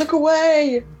away, Brad, look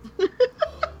away!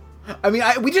 I mean,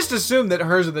 we just assume that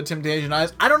hers are the temptation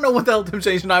eyes. I don't know what the hell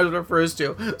temptation eyes refers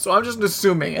to, so I'm just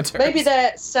assuming it's hers. Maybe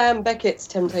they're Sam Beckett's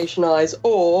temptation eyes,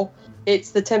 or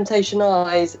it's the temptation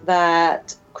eyes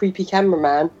that creepy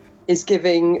cameraman is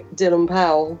giving Dylan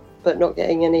Powell, but not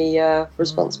getting any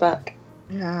response back.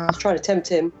 Yeah. He's trying to tempt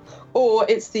him. Or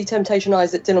it's the temptation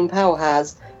eyes that Dylan Powell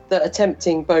has that are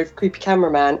tempting both creepy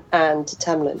cameraman and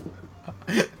Tamlin.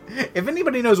 If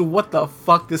anybody knows what the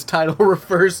fuck this title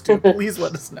refers to, please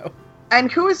let us know. And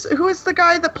who is the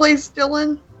guy that plays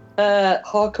Dylan?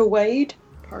 Harker Wade,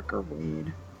 Parker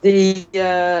Wade.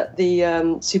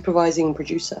 the supervising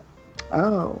producer.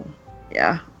 Oh,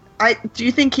 yeah. Do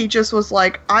you think he just was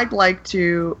like, I'd like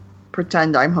to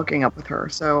pretend I'm hooking up with her,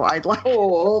 so I'd like...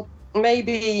 Or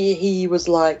maybe he was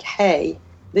like, hey,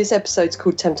 this episode's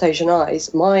called Temptation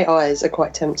Eyes. My eyes are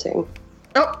quite tempting.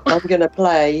 Oh. I'm going to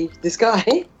play this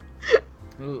guy.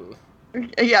 Ooh.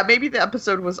 Yeah, maybe the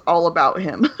episode was all about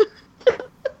him.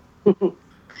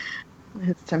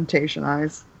 His temptation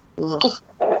eyes. Ugh.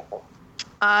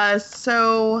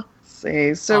 So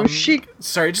she...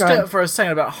 Sorry, for a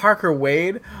second about Harker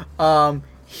Wade.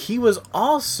 He was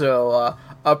also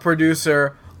a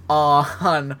producer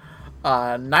on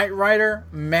Knight Rider,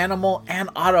 Manimal, and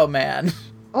Automan.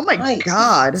 Oh my Nice.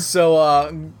 god. So,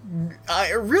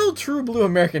 a real true blue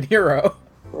American hero.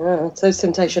 Yeah, it's those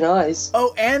Temptation Eyes.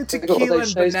 Oh, and We've got all Tequila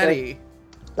those and shows Benetti.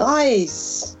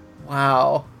 Nice.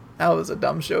 Wow. That was a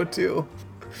dumb show, too.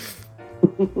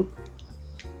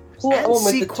 That one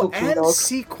with the talking And dog.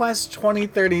 Sequest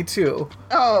 2032.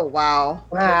 Oh, wow.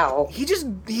 Wow. He just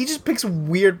picks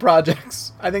weird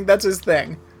projects. I think that's his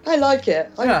thing. I like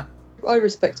it. Yeah, I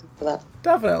respect him for that.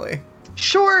 definitely.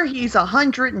 Sure, he's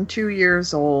 102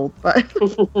 years old, but...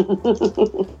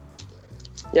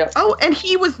 Yeah. Oh, and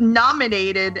he was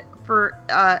nominated for,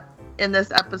 in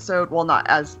this episode, well, not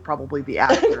as probably the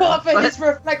actor. Not for but, his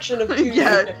reflection of two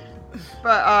yeah,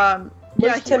 but,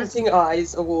 Most Tempting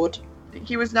Eyes award.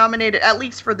 he was nominated, at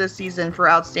least for this season, for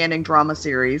Outstanding Drama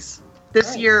Series.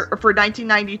 This Nice. year, for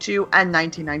 1992 and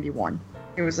 1991.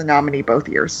 He was a nominee both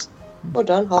years. Well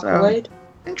done, Harker So- Wade.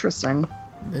 Interesting.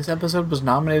 This episode was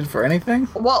nominated for anything?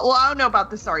 Well, I don't know about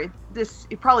this. Sorry,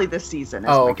 probably this season. Is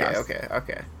Oh, my okay, guess.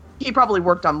 okay. He probably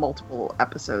worked on multiple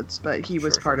episodes, but he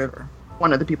was part of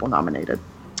one of the people nominated.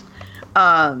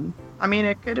 I mean,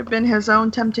 it could have been his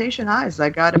own Temptation Eyes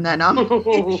that got him that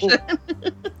nomination.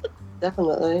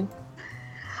 Definitely.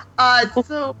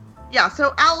 So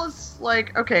Alice,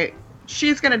 like, okay,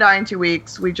 she's gonna die in 2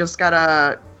 weeks. We just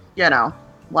gotta,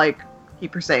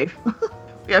 keep her safe. We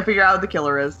gotta figure out who the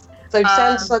killer is. So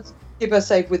Sam decides to keep her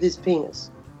safe with his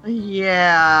penis.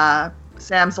 Yeah.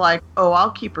 Sam's like, oh,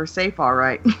 I'll keep her safe, all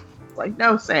right. It's like,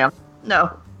 no, Sam,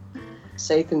 no.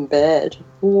 Safe in bed.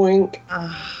 Wink.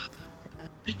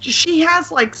 She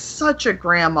has, like, such a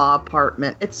grandma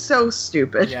apartment. It's so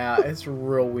stupid. Yeah, it's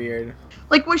real weird.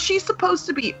 Like, was she supposed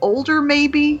to be older,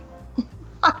 maybe?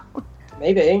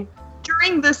 Maybe.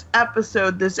 During this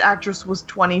episode, this actress was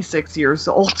 26 years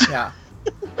old. Yeah.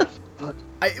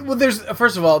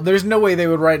 First of all, there's no way they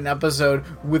would write an episode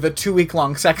with a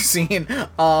 2-week-long sex scene,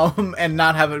 and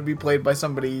not have it be played by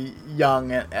somebody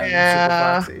young and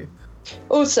Yeah. super foxy.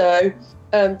 Also,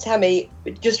 Tammy,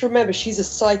 just remember she's a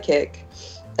psychic,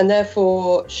 and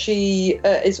therefore she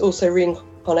is also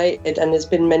reincarnated and has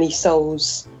been many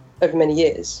souls over many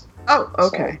years. Oh,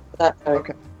 okay.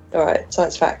 Okay. All right,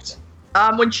 science fact.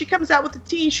 When she comes out with the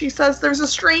tea, she says there's a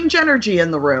strange energy in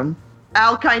the room.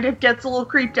 Al kind of gets a little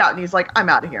creeped out, and he's like, I'm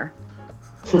out of here.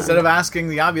 Instead of asking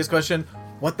the obvious question,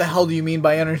 what the hell do you mean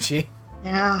by energy?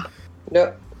 Yeah.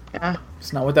 No. Yeah.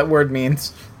 It's not what that word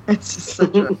means. It's just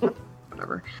such a...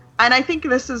 whatever. And I think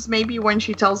this is maybe when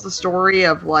she tells the story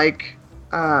of, like...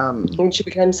 When she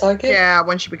became psychic? Yeah,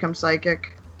 when she becomes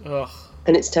psychic. Ugh.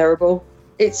 And it's terrible.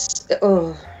 It's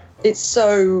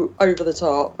so over the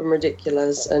top and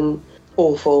ridiculous and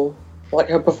awful. Like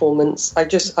her performance. I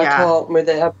can't with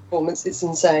it. Her performance, it's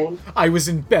insane. I was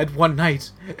in bed one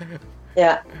night,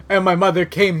 Yeah. and my mother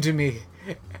came to me,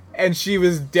 and she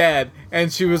was dead,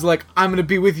 and she was like, I'm gonna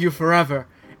be with you forever.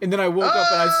 And then I woke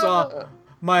up and I saw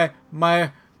my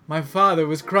My father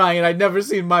was crying, and I'd never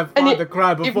seen my father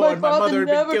cry before, and my mother had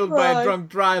been killed by a drunk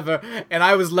driver, and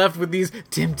I was left with these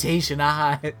temptation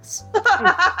eyes.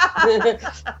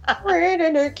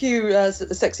 Cue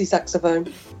sexy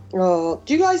saxophone. Oh,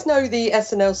 do you guys know the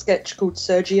SNL sketch called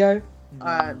Sergio?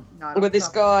 Where this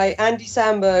guy, Andy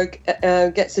Samberg,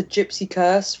 gets a gypsy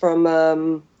curse from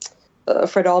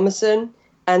Fred Armisen,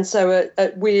 and so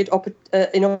at weird,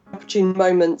 inopportune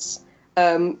moments,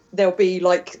 there'll be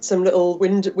like some little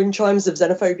wind chimes of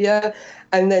xenophobia,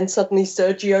 and then suddenly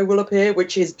Sergio will appear,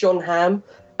 which is John Hamm,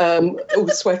 all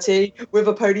sweaty with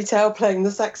a ponytail playing the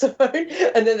saxophone,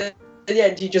 and then at the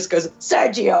end he just goes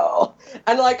Sergio,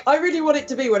 and like I really want it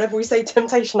to be whenever we say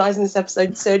Temptation Eyes in this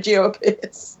episode, Sergio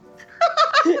appears.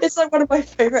 It's like one of my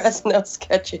favorite SNL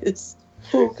sketches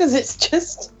because it's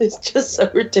just so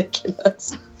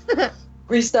ridiculous.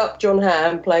 Greased up John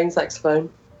Hamm playing saxophone.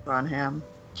 John Hamm.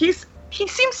 He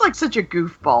seems like such a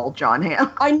goofball, John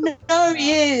Hamm. I know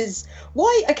he is.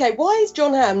 Why is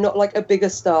John Hamm not like a bigger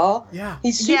star? Yeah.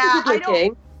 He's super good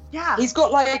looking. Yeah.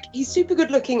 He's super good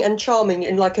looking and charming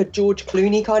in like a George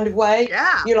Clooney kind of way.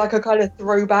 Yeah. You know, like a kind of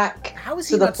throwback How is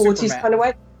he to the not 40s Superman? kind of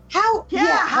way. How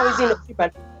is he not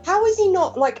Superman? How is he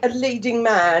not like a leading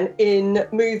man in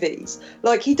movies?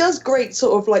 Like he does great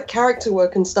sort of like character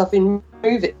work and stuff in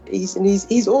movies, and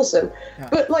he's awesome. Yeah.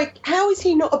 But like, how is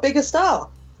he not a bigger star?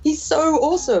 He's so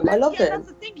awesome. I love him. That's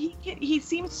the thing. He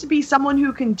seems to be someone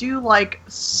who can do like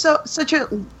such a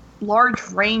large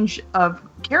range of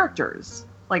characters.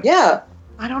 Like Yeah.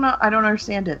 I don't know. I don't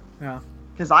understand it. Yeah.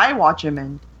 Because I watch him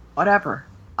and whatever.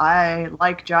 I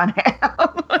like John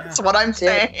Hamm. That's what I'm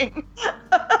saying.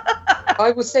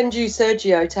 I will send you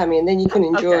Sergio, Tammy, and then you can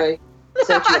enjoy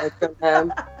Sergio John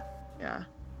Hamm. Yeah.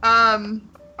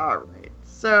 All right.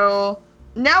 So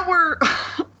now we're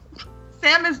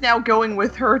Sam is now going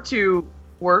with her to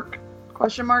work? ?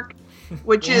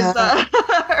 Which is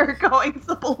her going to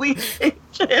the police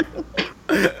station.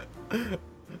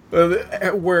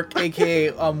 At work,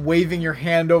 aka waving your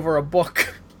hand over a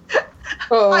book.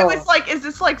 Oh. I was like, is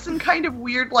this like some kind of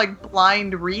weird like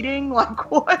blind reading?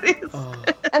 Like what is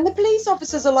it? And the police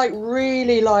officers are like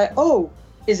really like, oh,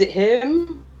 is it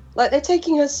him? Like they're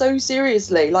taking her so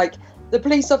seriously. Like the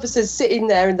police officers sitting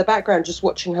there in the background just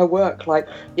watching her work like,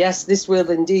 yes, this will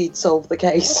indeed solve the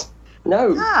case.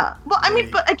 No. Yeah. Well, I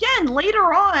mean, but again,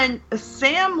 later on,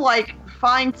 Sam like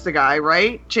finds the guy,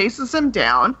 right? Chases him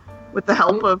down with the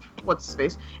help of what's his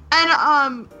face?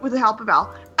 And with the help of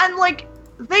Al. And like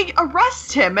they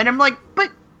arrest him, and I'm like,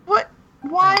 but what?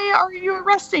 Why are you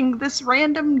arresting this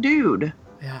random dude?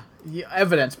 Yeah,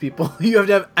 evidence, people. You have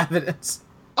to have evidence.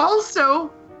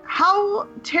 Also, how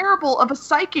terrible of a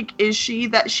psychic is she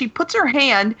that she puts her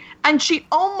hand and she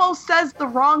almost says the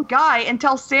wrong guy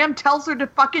until Sam tells her to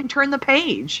fucking turn the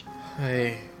page?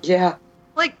 Hey. Yeah.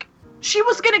 Like, she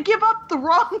was gonna give up the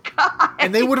wrong guy.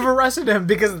 And they would have arrested him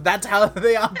because that's how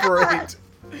they operate.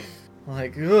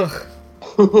 Like, ugh.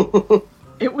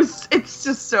 It's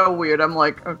just so weird. I'm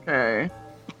like, okay.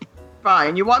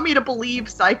 Fine. You want me to believe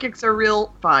psychics are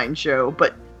real? Fine, show.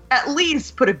 But at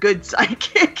least put a good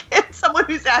psychic in, someone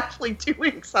who's actually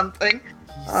doing something.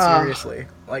 Seriously.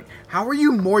 Like, how are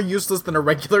you more useless than a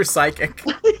regular psychic?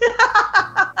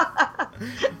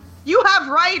 You have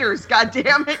writers,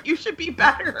 goddammit. You should be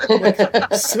better.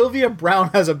 Sylvia Brown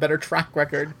has a better track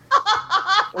record.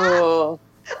 Oh.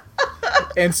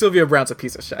 And Sylvia Brown's a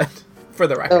piece of shit, for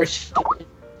the record. Oh, she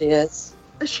is.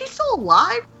 Is she still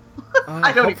alive?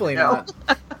 I don't hopefully even know.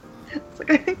 not. It's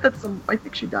like, I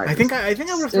think she died. I think I would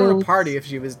have thrown a party if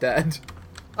she was dead.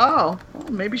 Oh,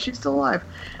 well, maybe she's still alive.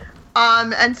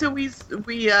 And so we see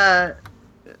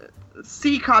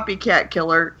Copycat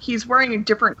Killer. He's wearing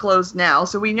different clothes now,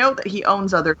 so we know that he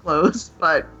owns other clothes,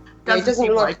 but Yeah, he doesn't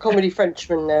look like a comedy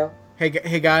Frenchman now.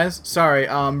 Hey guys, sorry.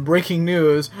 Breaking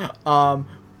news.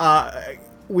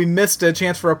 We missed a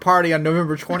chance for a party on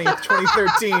November 20th,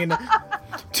 2013.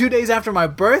 2 days after my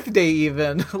birthday,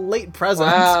 even. Late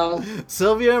present. Wow.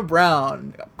 Sylvia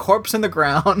Brown, corpse in the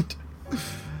ground.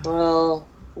 Well,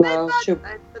 I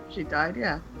thought she died,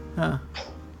 yeah. Huh.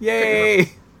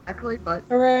 Yay! Exactly, but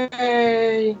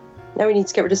hooray! Now we need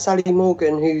to get rid of Sally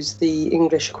Morgan, who's the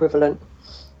English equivalent.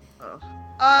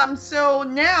 so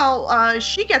now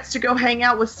she gets to go hang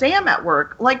out with Sam at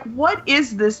work. Like, what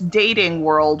is this dating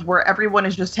world where everyone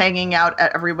is just hanging out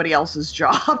at everybody else's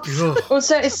jobs? Well,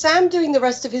 so is Sam doing the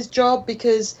rest of his job?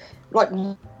 Because, like,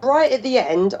 right at the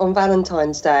end on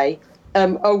Valentine's Day,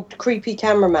 old creepy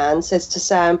cameraman says to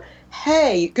Sam,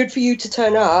 "Hey, good for you to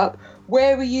turn up.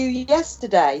 Where were you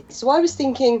yesterday?" So I was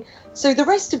thinking, so the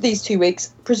rest of these 2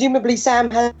 weeks, presumably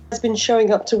Sam has been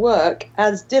showing up to work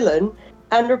as Dylan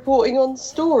and reporting on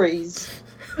stories.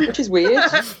 which is weird.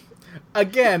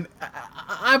 Again,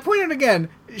 I point out again,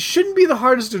 it shouldn't be the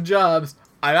hardest of jobs.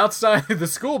 I'm outside the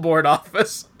school board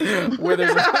office, where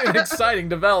there's an exciting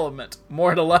development.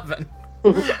 More at 11.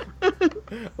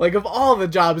 Like, of all the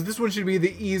jobs, this one should be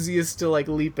the easiest to, like,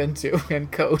 leap into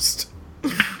and coast.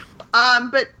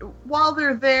 But while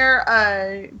they're there,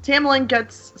 Tamlin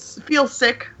feels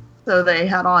sick, so they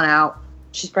head on out.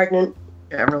 She's pregnant.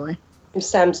 Yeah, really. It's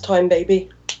Sam's time,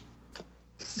 baby.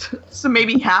 So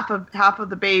maybe half of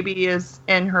the baby is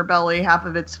in her belly, half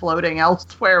of it's floating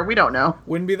elsewhere. We don't know.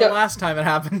 Wouldn't be the last time it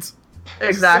happens.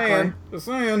 Exactly. Just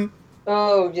saying.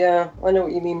 Oh, yeah. I know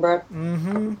what you mean, bro.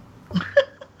 Mm-hmm.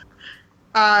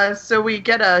 So we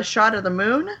get a shot of the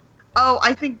moon. Oh,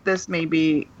 I think this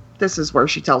is where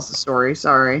she tells the story.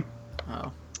 Sorry.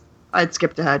 Oh. I'd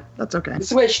skipped ahead. That's okay.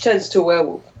 This is where she turns to a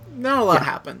werewolf. Not a lot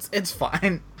happens. It's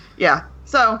fine. Yeah.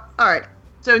 So, alright.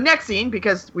 So next scene,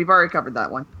 because we've already covered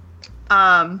that one.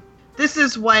 This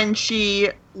is when she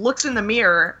looks in the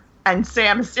mirror and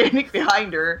Sam is standing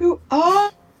behind her. Who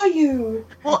are you?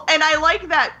 Well, and I like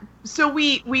that. So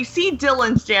we see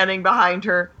Dylan standing behind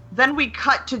her. Then we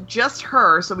cut to just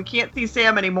her, so we can't see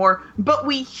Sam anymore. But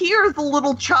we hear the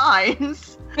little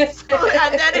chimes. And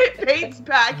then it fades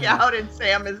back out and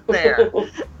Sam is there.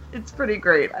 It's pretty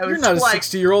great. You're not a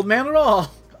 60-year-old man at all.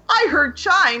 I heard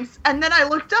chimes, and then I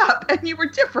looked up, and you were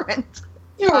different.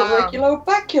 You're a regular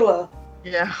bacula.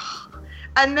 Yeah.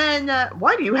 And then,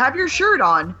 why do you have your shirt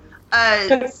on?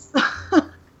 And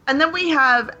then we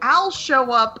have Al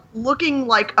show up looking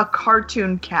like a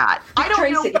cartoon cat. I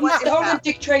don't know what he's on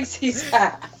Dick Tracy's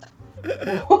hat.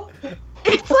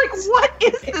 It's like, what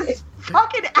is this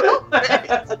fucking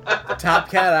outfit? Top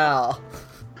Cat Al.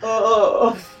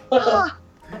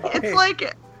 It's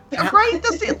like, right?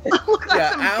 Does it look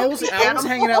like some Al's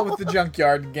hanging out with the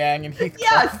Junkyard Gang and Heathcliff.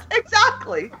 Yes,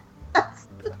 exactly. Yes.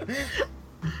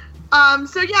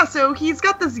 So he's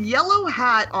got this yellow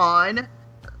hat on,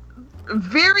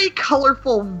 very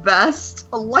colorful vest,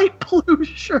 a light blue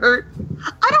shirt.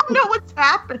 I don't know what's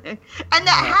happening. And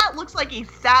that hat looks like he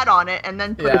sat on it and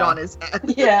then put it on his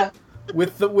head. Yeah.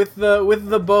 With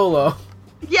the bolo.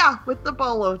 Yeah, with the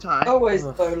bolo tie. Always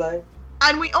bolo.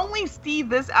 And we only see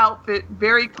this outfit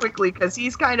very quickly because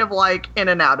he's kind of like in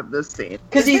and out of this scene.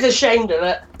 Because he's ashamed of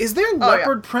it. Is there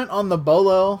leopard print on the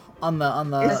bolo? On the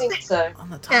I think so. On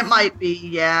the top? It might be,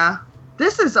 yeah.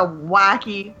 This is a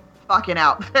wacky fucking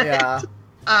outfit. Yeah.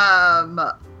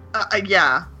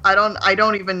 Yeah. I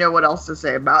don't even know what else to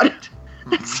say about it.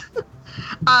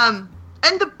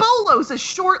 And the bolo's a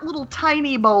short little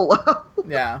tiny bolo.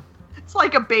 Yeah. It's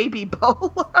like a baby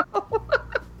bolo.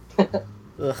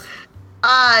 Ugh.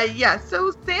 Yeah,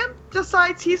 so Sam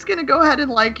decides he's gonna go ahead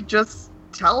and, like, just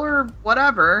tell her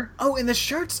whatever. Oh, and the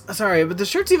shirt's, sorry, but the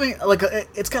shirt's even, like,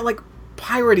 it's got, like,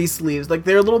 piratey sleeves. Like,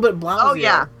 they're a little bit blousy. Oh,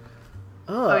 yeah.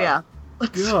 Ugh. Oh, yeah.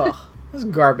 Ugh. This is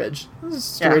garbage. This is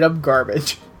straight up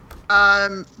garbage.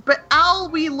 But Al,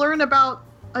 we learn about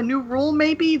a new rule,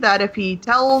 maybe, that if he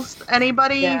tells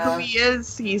anybody who he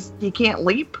is, he can't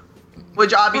leap.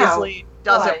 Which obviously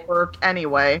doesn't work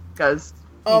anyway, because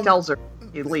he tells her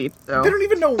he leaps. So. They don't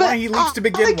even know why he leaps to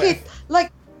begin with.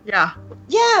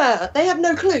 Yeah, they have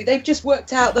no clue. They've just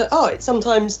worked out that, it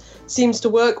sometimes seems to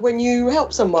work when you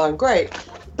help someone. Great.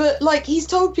 But, like, he's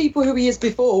told people who he is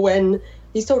before when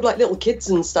he's told, like, little kids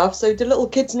and stuff. So do little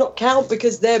kids not count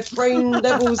because their brain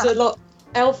levels are not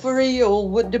alpha-y or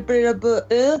what?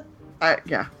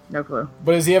 Yeah, no clue.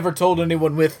 But has he ever told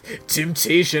anyone with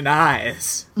temptation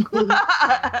eyes?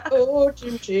 Oh,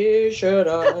 temptation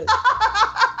eyes.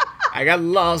 I got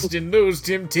lost in those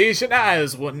temptation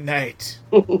eyes one night.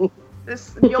 You'll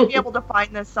be able to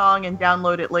find this song and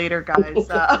download it later, guys,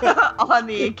 on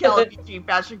the KLBG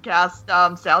Fashion Cast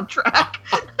soundtrack.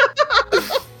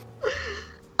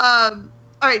 All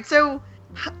right, so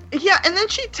yeah, and then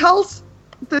she tells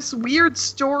this weird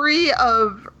story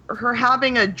of her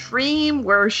having a dream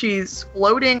where she's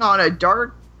floating on a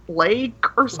dark lake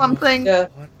or something. Yeah.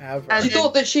 Whatever. She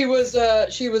thought that she was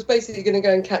basically going to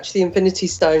go and catch the Infinity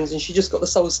Stones, and she just got the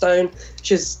Soul Stone.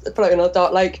 She was floating on a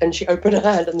dark lake, and she opened her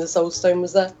hand, and the Soul Stone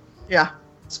was there. Yeah.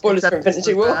 Spoilers for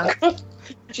Infinity War.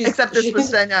 Except this was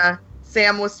then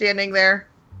Sam was standing there.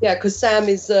 Yeah, because Sam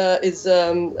is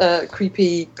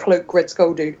creepy cloak Red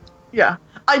Skull dude. Yeah.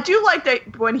 I do like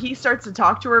that when he starts to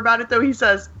talk to her about it, though, he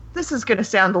says, this is going to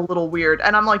sound a little weird.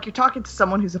 And I'm like, you're talking to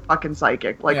someone who's a fucking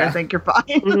psychic. Like, I think you're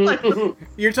fine. Like,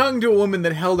 you're talking to a woman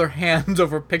that held her hands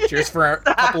over pictures for a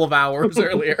couple of hours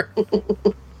earlier.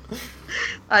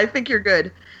 I think you're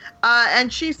good.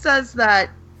 And she says that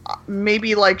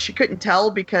maybe, like, she couldn't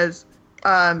tell because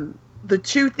the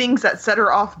two things that set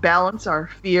her off balance are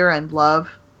fear and love.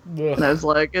 And I was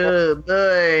like, oh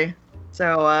boy.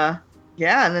 So,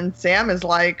 yeah, and then Sam is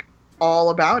like all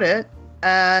about it.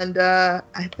 And I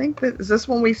think that is this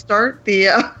when we start the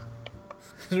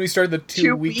We started the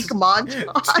 2 weeks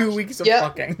montage. 2 weeks of Yep.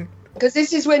 fucking. Because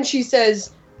this is when she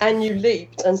says, "And you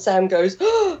leaped," and Sam goes,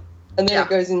 and then it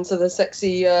goes into the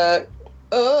sexy,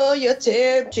 "Oh, your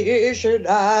temptation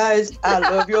eyes, I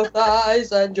love your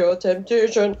thighs and your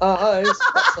temptation eyes."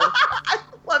 That's all. I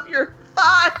love your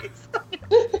thighs.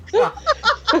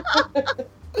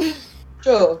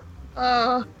 Sure.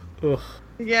 Ugh.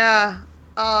 Yeah.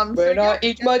 When I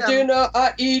eat my dinner,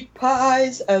 I eat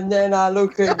pies, and then I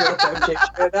look at your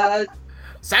temptation eyes.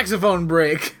 Saxophone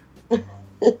break.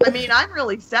 I mean, I'm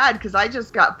really sad because I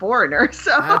just got Foreigner,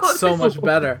 so That's so much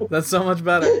better. That's so much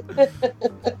better.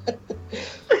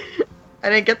 I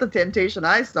didn't get the Temptation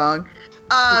Eyes song.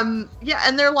 Yeah,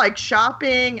 and they're like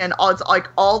shopping, and it's like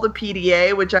all the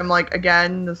PDA, which I'm like,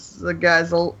 again, the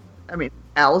guy's I mean,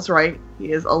 Al's right.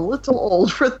 He is a little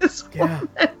old for this Yeah.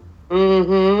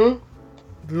 woman.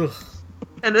 Ugh.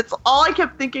 And it's all I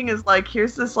kept thinking is like,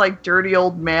 here's this like dirty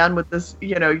old man with this,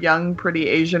 young, pretty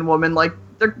Asian woman. Like,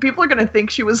 people are gonna think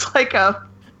she was like a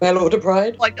Mail order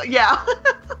bride. like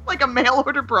like a mail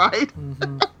order bride.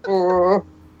 Mm.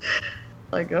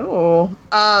 Like, oh,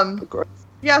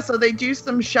 yeah. So they do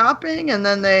some shopping, and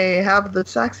then they have the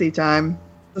sexy time,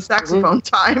 the saxophone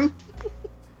time,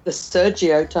 The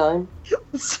Sergio time.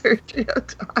 the Sergio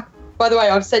time. By the way,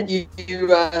 I've sent you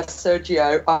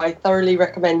Sergio. I thoroughly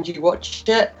recommend you watch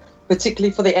it,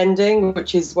 particularly for the ending,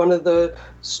 which is one of the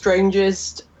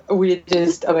strangest,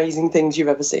 weirdest, amazing things you've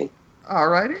ever seen.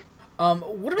 Alrighty.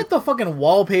 What about the fucking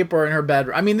wallpaper in her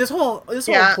bedroom? I mean, this whole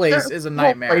place is a The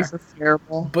nightmare. whole place is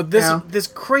terrible. But this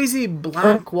crazy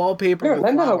black I wallpaper don't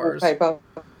with remember her flowers. wallpaper.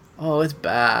 Oh, it's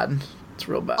bad. It's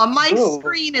real bad. On my Ooh.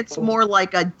 screen, it's more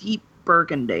like a deep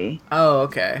burgundy, Oh,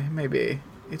 okay, maybe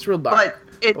it's real dark. but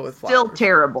it's with still flowers.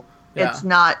 terrible. Yeah. It's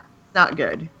not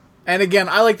good. And again,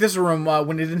 I like this room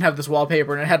when it didn't have this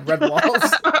wallpaper and it had red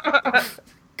walls.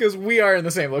 Because we are in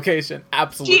the same location.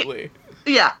 Absolutely.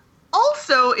 Yeah.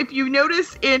 Also, if you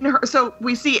notice so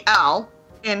we see Al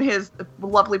in his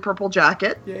lovely purple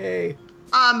jacket. Yay.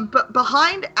 But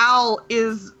behind Al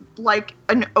is like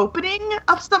an opening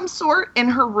of some sort in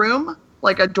her room,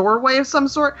 like a doorway of some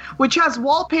sort, which has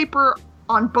wallpaper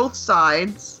on both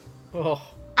sides. Oh.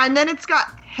 And then it's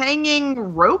got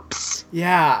hanging ropes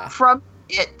Yeah. from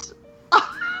it.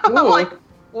 I'm Ooh. like,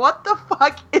 what the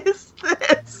fuck is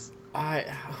this?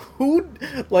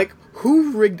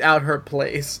 Who rigged out her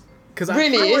place? Because I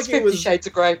Really, feel it's like 50 Shades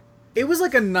of Grey. it was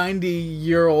like a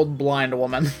 90-year-old blind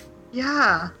woman.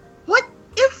 Yeah. What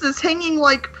is this hanging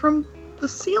like from the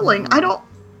ceiling? I don't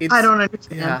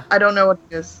understand. yeah. I don't know what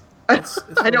it is. It's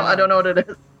I don't know what it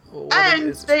is. What And it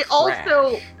is they trash.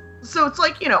 also, so it's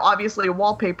like, obviously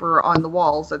wallpaper on the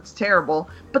walls, that's terrible,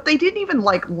 but they didn't even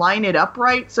like line it up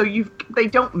right, so they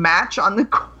don't match on the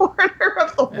corner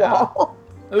of the Yeah. wall.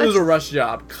 It was a rush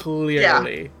job,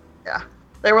 clearly. Yeah.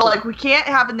 They were like, we can't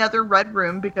have another red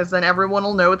room because then everyone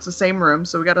will know it's the same room,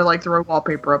 so we gotta like throw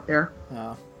wallpaper up there.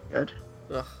 Oh. Good.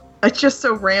 Ugh. It's just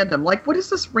so random. Like, what is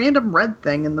this random red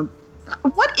thing in the...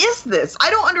 What is this? I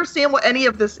don't understand what any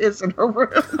of this is in her room.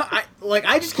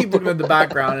 I just keep looking at the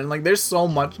background and like there's so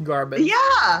much garbage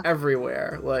Yeah.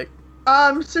 everywhere. Like,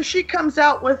 So she comes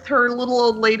out with her little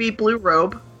old lady blue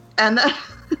robe, and then,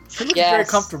 she looks very Yes.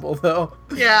 comfortable though.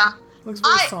 yeah, Looks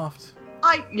very I- soft.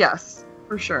 yes,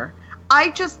 for sure. I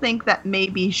just think that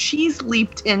maybe she's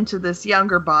leaped into this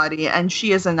younger body, and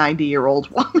she is a 90-year-old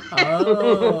woman.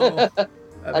 Oh. That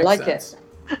I makes like sense.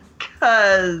 it.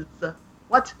 Cause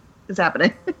what is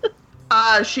happening?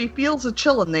 She feels a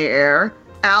chill in the air.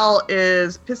 Al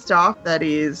is pissed off that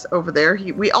he's over there.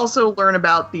 We also learn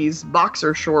about these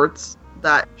boxer shorts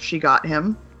that she got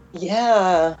him.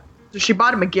 Yeah. So she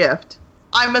bought him a gift.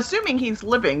 I'm assuming he's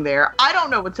living there. I don't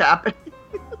know what's happening.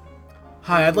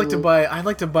 Hi, I'd like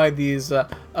to buy these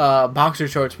boxer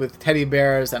shorts with teddy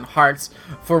bears and hearts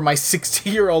for my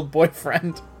 60-year-old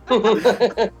boyfriend.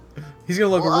 He's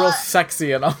gonna look real What?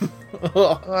 sexy in them.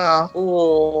 Wow.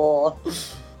 Oh.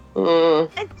 Mm.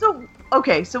 And so,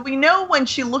 okay, so we know when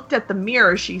she looked at the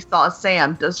mirror, she saw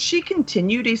Sam. Does she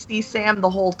continue to see Sam the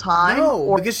whole time?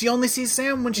 No, because she only sees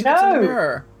Sam when she looks in the No.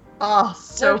 mirror. Oh,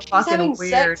 so she's fucking having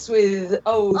weird. sex with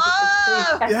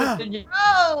Yeah.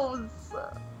 Gross.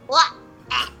 What?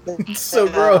 It's so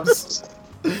gross.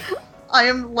 I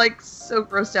am like so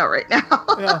grossed out right now.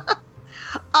 Yeah.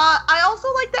 I also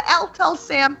like that Al tells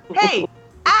Sam, "Hey,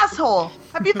 asshole,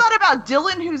 have you thought about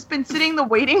Dylan, who's been sitting in the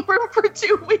waiting room for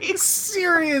 2 weeks?"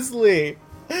 Seriously.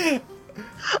 This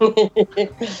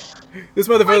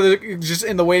motherfucker is just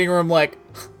in the waiting room like,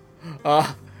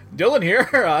 Dylan here,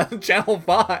 Channel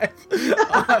 5.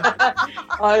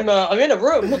 I'm in a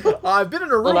room. I've been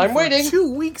in a room And I'm for waiting.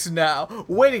 2 weeks now,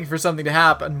 waiting for something to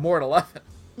happen. More at 11.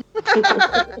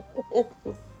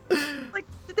 Like,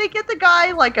 did they get the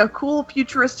guy like a cool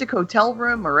futuristic hotel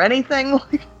room or anything?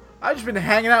 Like, I've just been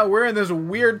hanging out wearing this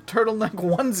weird turtleneck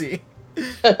onesie.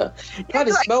 Kind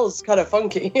of smells kind of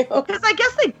funky. because I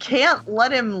guess they can't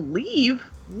let him leave.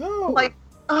 No. Like,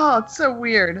 oh, it's so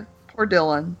weird. Poor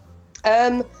Dylan.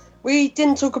 We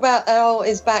didn't talk about Al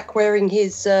is back wearing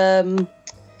his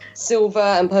silver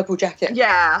and purple jacket.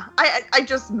 Yeah, I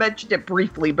just mentioned it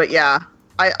briefly, but yeah,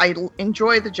 I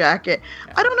enjoy the jacket.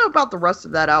 Yeah. I don't know about the rest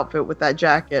of that outfit with that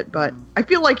jacket, but I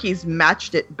feel like he's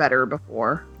matched it better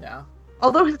before. Yeah.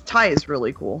 Although his tie is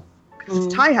really cool. 'Cause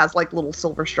his tie has like little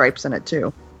silver stripes in it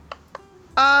too.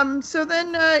 So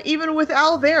then even with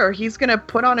Al there, he's gonna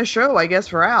put on a show, I guess,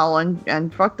 for Al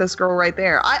and fuck this girl right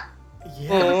there.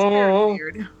 Yeah. It was very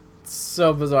weird.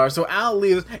 So bizarre. So Al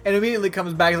leaves and immediately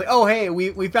comes back. He's like, "Oh, hey,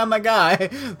 we found my guy."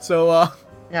 So,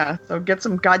 Yeah, so get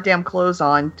some goddamn clothes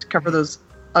on to cover those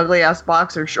ugly ass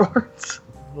boxer shorts.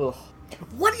 ugh.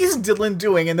 What is Dylan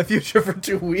doing in the future for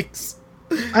 2 weeks?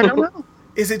 I don't know.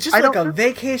 Is it just I like don't a know.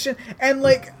 vacation? And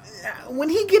like, when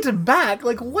he gets back,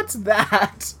 like, what's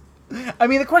that? I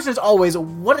mean, the question is always,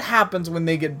 what happens when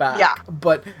they get back? Yeah.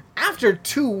 But after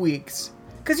 2 weeks,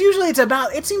 because usually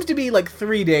it seems to be like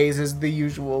 3 days is the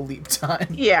usual leap time.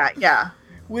 Yeah.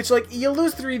 Which, like, you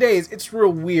lose 3 days, it's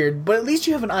real weird, but at least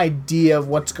you have an idea of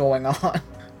what's going on.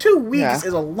 2 weeks Yeah.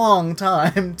 is a long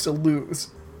time to lose.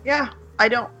 Yeah, I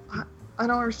don't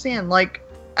understand. Like,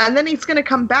 and then he's gonna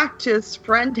come back to his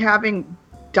friend having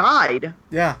died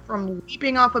Yeah. from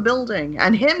leaping off a building,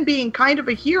 and him being kind of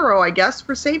a hero, I guess,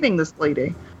 for saving this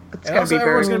lady. It's And gonna also be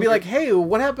everyone's very gonna be like, hey,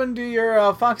 what happened to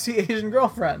your foxy Asian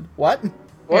girlfriend? What?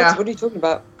 What? Yeah. What are you talking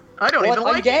about? I don't What? even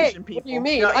I'm like gay. Asian people. What do you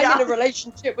mean? Yeah, I'm in a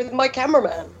relationship with my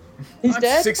cameraman. He's I'm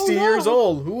dead. 60 Oh, no. years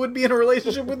old. Who would be in a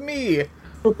relationship with me?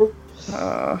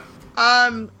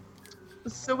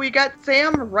 So we got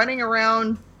Sam running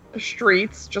around the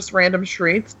streets, just random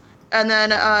streets, and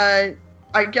then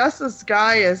I guess this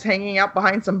guy is hanging out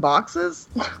behind some boxes.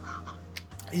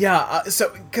 Yeah,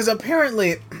 because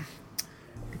apparently...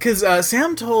 Because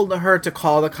Sam told her to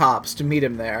call the cops to meet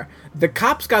him there. The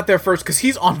cops got there first because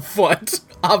he's on foot,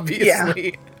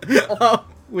 obviously.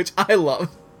 Which I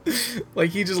love. Like,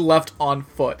 he just left on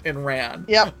foot and ran.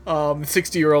 Yep.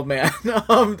 60-year-old man.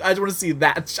 I just want to see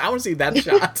that. I want to see that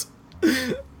shot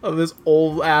of this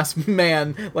old ass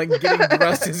man, like, getting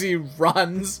dressed as he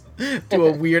runs to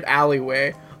a weird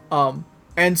alleyway.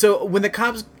 And so when the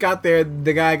cops got there,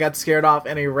 the guy got scared off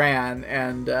and he ran,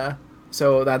 and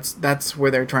so that's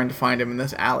where they're trying to find him, in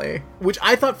this alley. Which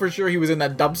I thought for sure he was in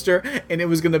that dumpster, and it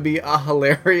was gonna be a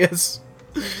hilarious,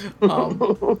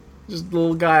 just a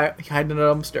little guy hiding in a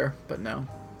dumpster, but no.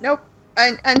 Nope.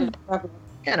 And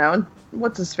you know,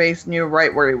 what's his face knew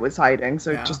right where he was hiding,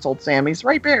 so Yeah. just told Sam he's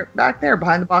right there, back there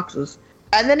behind the boxes.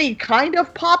 And then he kind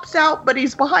of pops out, but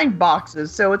he's behind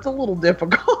boxes, so it's a little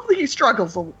difficult. He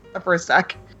struggles for a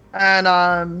sec,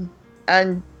 and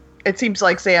it seems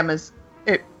like Sam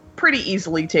pretty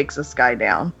easily takes this guy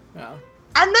down, Yeah.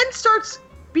 and then starts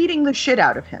beating the shit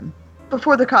out of him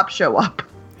before the cops show up.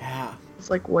 Yeah.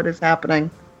 It's like, what is happening?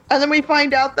 And then we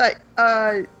find out that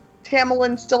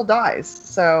Tamerlan still dies,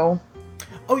 so...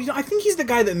 Oh, I think he's the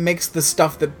guy that makes the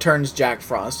stuff that turns Jack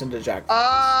Frost into Jack Frost.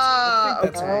 I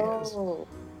think that's what it is. Oh.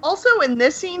 Also, in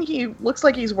this scene, he looks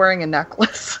like he's wearing a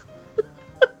necklace.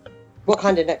 What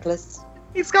kind of necklace?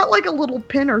 He's got like a little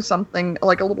pin or something,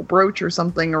 like a little brooch or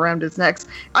something around his neck.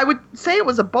 I would say it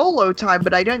was a bolo tie,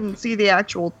 but I didn't see the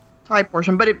actual tie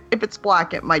portion. But if it's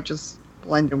black, it might just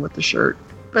blend in with the shirt.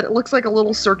 But it looks like a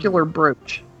little circular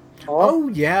brooch. Oh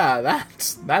yeah,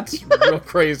 that's real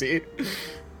crazy.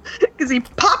 Because he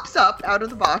pops up out of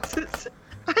the boxes.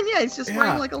 And yeah, he's just Yeah.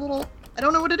 wearing like a little, I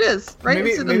don't know what it is, right?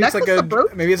 Maybe, is it a maybe it's necklace, like a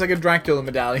brooch? maybe it's like a Dracula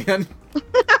medallion.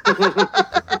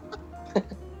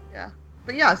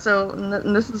 But yeah, so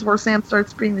and this is where Sam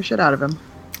starts beating the shit out of him.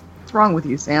 What's wrong with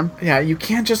you, Sam? Yeah, you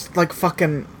can't just like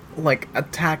fucking like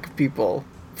attack people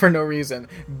for no reason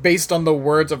based on the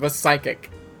words of a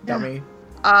psychic, dummy.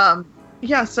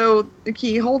 Yeah, so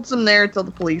he holds him there till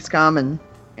the police come and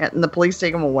the police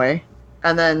take him away.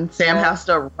 And then Sam Yeah. has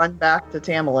to run back to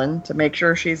Tamerlan to make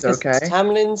sure she's okay.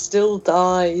 Tamlin still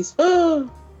dies. Oh,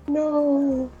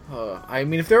 no. I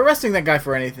mean, if they're arresting that guy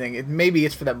for anything, maybe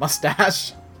it's for that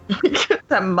mustache.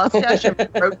 That mustache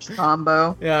and brooch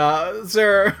combo. Yeah,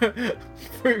 sir.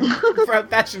 for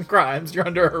fashion crimes, you're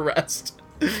under arrest.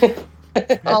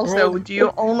 Also, do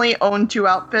you only own 2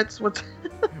 outfits?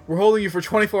 we're holding you for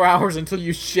 24 hours until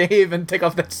you shave and take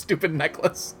off that stupid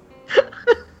necklace.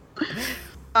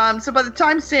 So by the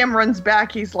time Sam runs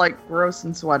back, he's like gross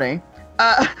and sweaty.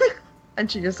 And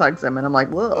she just hugs him, and I'm like,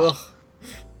 whoa.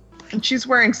 And she's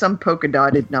wearing some polka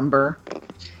dotted number.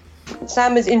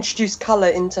 Sam has introduced colour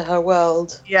into her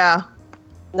world. Yeah.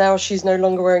 Now she's no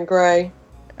longer wearing grey.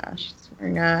 Yeah, she's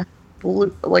wearing a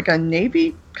blue, like a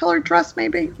navy colored dress,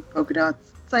 maybe. Polka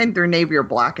dots. It's either navy or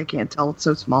black. I can't tell. It's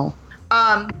so small.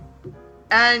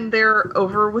 And they're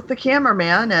over with the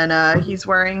cameraman, and he's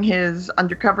wearing his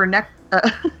undercover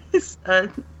his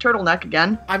turtleneck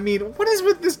again. I mean, what is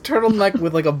with this turtleneck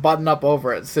with like a button up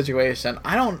over it situation?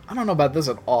 I don't know about this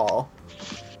at all.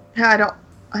 Yeah,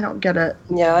 I don't get it.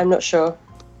 Yeah, I'm not sure.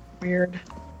 Weird.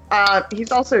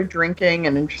 He's also drinking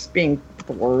and just being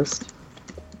the worst.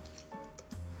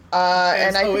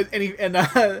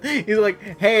 He's like,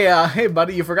 hey,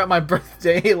 buddy, you forgot my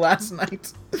birthday last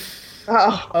night.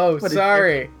 Oh,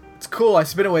 sorry. It's cool. I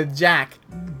spent it with Jack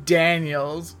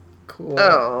Daniels.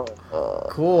 Cool.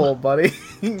 Cool, buddy.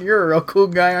 You're a real cool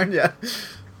guy, aren't you?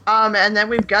 And then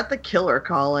we've got the killer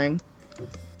calling.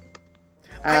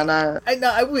 And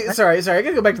sorry. I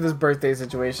gotta go back to this birthday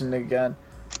situation again.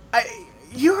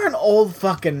 You're an old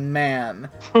fucking man.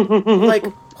 Like,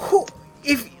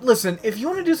 if you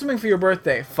want to do something for your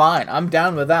birthday, fine. I'm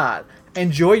down with that.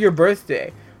 Enjoy your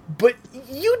birthday. But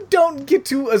you don't get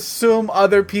to assume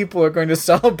other people are going to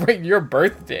celebrate your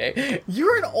birthday.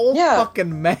 You're an old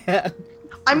fucking man.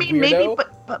 I mean, maybe,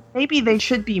 but maybe they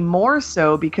should be more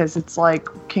so, because it's like,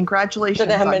 congratulations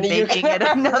on making it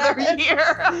another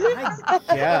year. I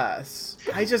guess.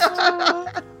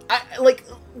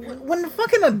 When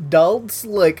fucking adults,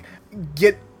 like,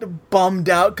 get bummed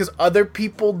out because other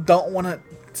people don't want to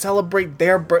celebrate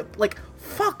their birth, like,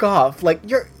 fuck off. Like,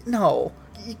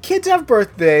 kids have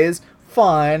birthdays,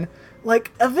 fine.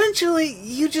 Like, eventually,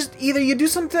 you just, either you do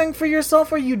something for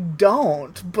yourself or you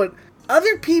don't, but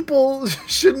other people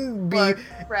shouldn't be... Look,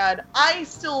 Brad, I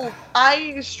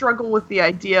struggle with the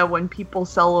idea when people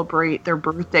celebrate their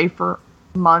birthday for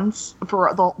months,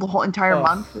 for the whole entire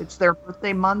month. It's their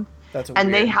birthday month.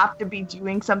 And they have to be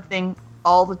doing something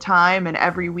all the time and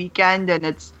every weekend, and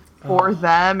it's for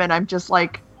them, and I'm just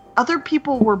like... Other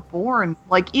people were born,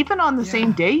 like, even on the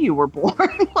same day you were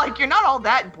born. Like, you're not all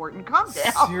that important. Calm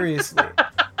down. Seriously.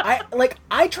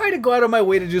 I try to go out of my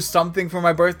way to do something for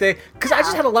my birthday, because I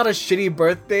just had a lot of shitty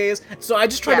birthdays, so I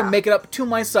just try to make it up to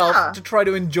myself to try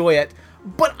to enjoy it.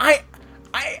 But I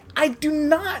do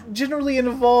not generally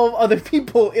involve other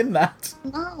people in that.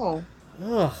 No.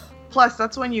 Ugh. Plus,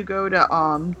 that's when you go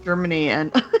to Germany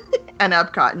and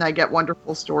Epcot, and I get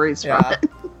wonderful stories from it.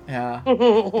 Yeah.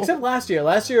 Except last year.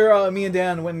 Last year, me and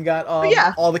Dan went and got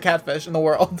all the catfish in the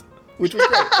world, which was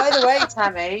great. By the way,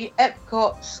 Tammy,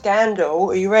 Epcot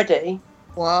scandal. Are you ready?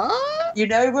 What? You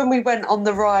know when we went on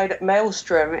the ride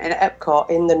Maelstrom in Epcot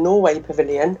in the Norway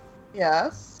Pavilion?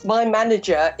 Yes. My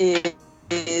manager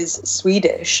is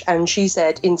Swedish, and she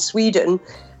said in Sweden,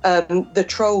 the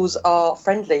trolls are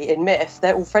friendly in Myth.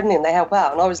 They're all friendly and they help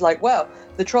out. And I was like, well,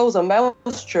 the trolls on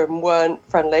Maelstrom weren't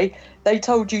friendly. They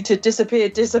told you to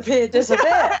disappear.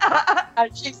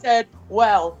 And she said,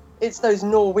 well, it's those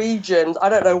Norwegians. I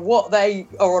don't know what they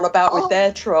are on about with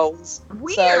their trolls.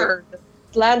 Weird. So,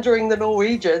 slandering the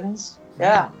Norwegians.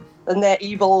 Yeah. And they're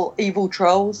evil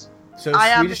trolls. So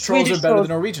Swedish trolls are better than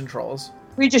Norwegian trolls.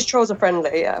 Swedish trolls are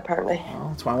friendly, yeah, apparently. Well,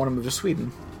 that's why I want to move to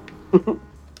Sweden.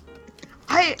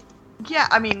 I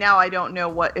mean, now I don't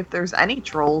know if there's any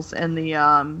trolls in the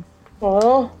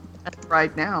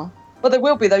ride now. Well, there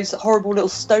will be those horrible little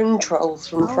stone trolls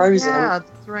from Frozen. Yeah,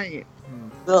 that's right.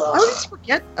 I always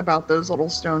forget about those little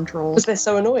stone trolls. Because they're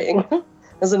so annoying.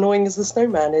 As annoying as the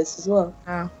snowman is as well.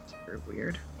 Oh, it's very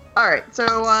weird. Alright,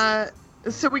 so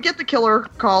we get the killer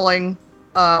calling,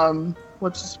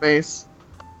 what's his face?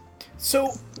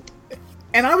 So,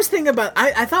 and I was thinking about,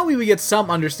 I thought we would get some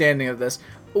understanding of this.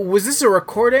 Was this a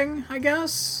recording, I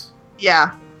guess?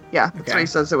 Yeah, that's what he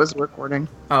says, it was a recording.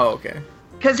 Oh, okay.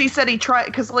 Because he said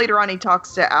because later on he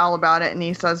talks to Al about it, and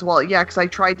he says, well, yeah, because I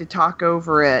tried to talk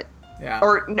over it. Yeah.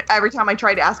 Or every time I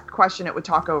tried to ask a question, it would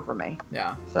talk over me.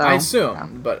 Yeah. So, I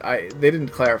assume, but they didn't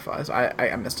clarify, so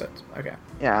I missed it. Okay.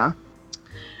 Yeah.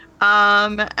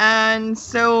 And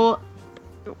so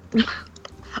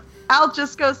Al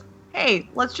just goes, hey,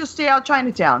 let's just stay out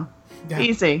Chinatown. Yeah.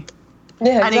 Easy.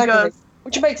 Yeah, and exactly. he goes,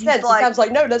 which makes sense. Like, Sam's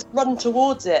like, no, let's run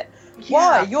towards it.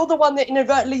 Yeah. Why? You're the one that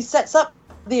inadvertently sets up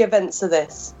the events of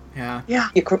this. Yeah. Yeah.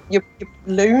 You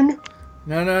loon.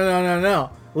 No.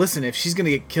 Listen, if she's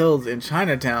gonna get killed in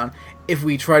Chinatown, if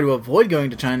we try to avoid going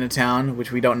to Chinatown,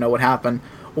 which we don't know what happened,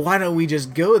 why don't we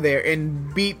just go there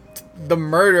and beat the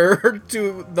murderer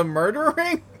to the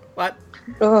murdering? What?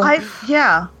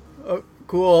 Yeah. Oh,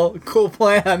 cool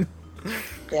plan.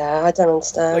 Yeah, I don't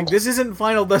understand. Like, this isn't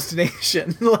Final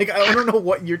Destination. Like, I don't know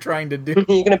what you're trying to do.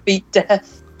 You're gonna beat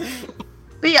death.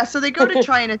 But yeah, so they go to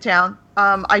Chinatown.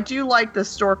 I do like the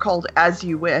store called As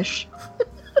You Wish.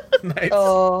 Nice.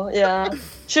 Oh, yeah.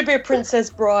 Should be a Princess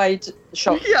Bride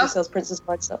shop. Yeah. That sells Princess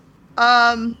Bride stuff.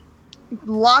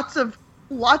 Lots of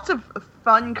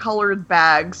fun colored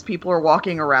bags people are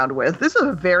walking around with. This is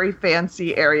a very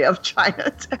fancy area of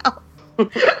Chinatown.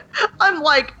 I'm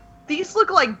like, these look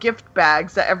like gift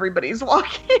bags that everybody's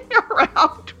walking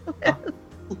around with.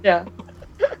 Yeah.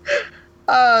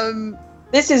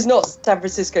 This is not San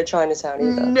Francisco Chinatown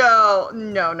either. No,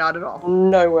 not at all.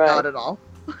 No way. Not at all.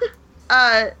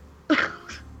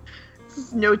 This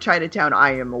is no Chinatown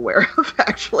I am aware of,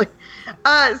 actually.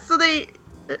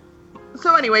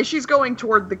 So anyway, she's going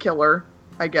toward the killer,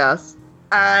 I guess.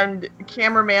 And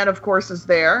cameraman, of course, is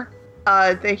there.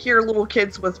 They hear little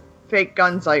kids with fake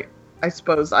guns, I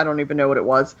suppose. I don't even know what it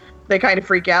was. They kind of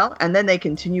freak out, and then they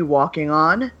continue walking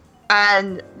on.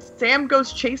 And Sam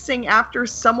goes chasing after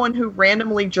someone who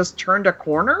randomly just turned a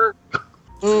corner.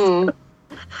 Mm.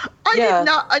 I did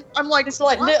not. I'm like, it's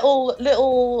like what?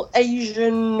 little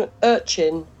Asian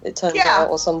urchin. It turns out,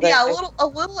 or something. Yeah, a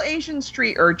little Asian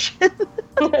street urchin.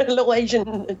 A little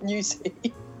Asian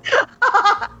newsie.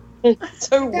 It's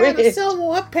so weird. Sell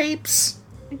more papes.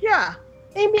 Yeah.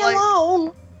 Leave me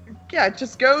alone. Yeah, it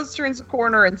just goes, turns a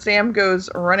corner, and Sam goes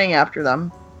running after them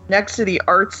next to the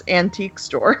Arts Antique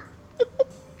Store.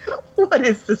 What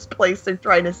is this place they're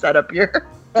trying to set up here?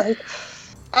 Right.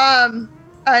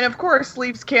 And of course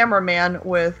leaves cameraman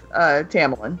with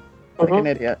Tamlin, like an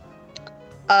idiot.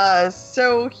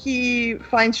 So he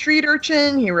finds street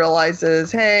urchin. He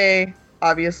realizes, hey,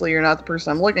 obviously you're not the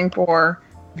person I'm looking for.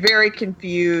 Very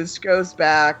confused, goes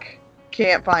back,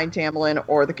 can't find Tamlin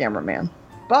or the cameraman.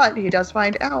 But he does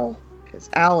find Al, because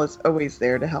Al is always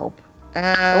there to help.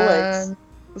 And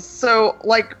so,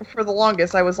 like, for the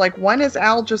longest, I was like, when is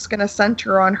Al just going to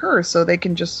center on her so they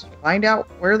can just find out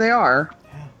where they are?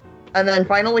 Yeah. And then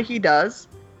finally he does.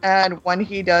 And when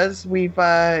he does, we've...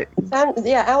 Al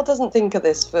doesn't think of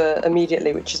this for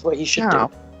immediately, which is what he should do.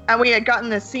 And we had gotten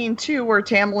this scene, too, where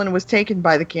Tamlin was taken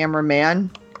by the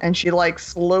cameraman, and she, like,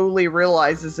 slowly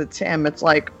realizes it's him. It's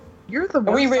like, you're the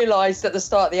worst. We realized at the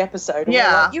start of the episode. And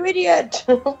yeah. We're like, you idiot.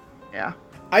 Yeah.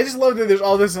 I just love that there's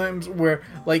all those times where,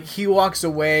 like, he walks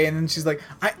away and then she's like,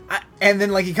 and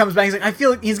then, like, he comes back, he's like, I feel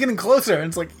like he's getting closer. And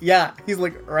it's like, yeah, he's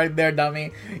like, right there,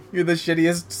 dummy. You're the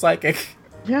shittiest psychic.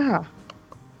 Yeah.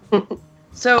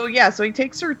 So he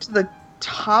takes her to the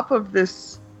top of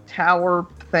this tower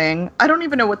thing. I don't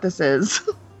even know what this is.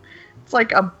 It's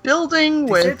like a building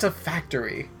with... It's a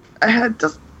factory.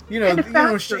 You know,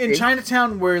 in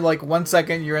Chinatown, where, like, 1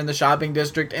 second you're in the shopping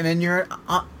district and then you're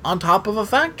on top of a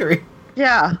factory.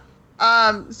 Yeah.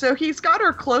 So he's got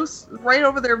her close, right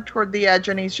over there toward the edge,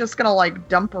 and he's just gonna, like,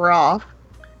 dump her off.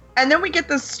 And then we get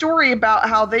this story about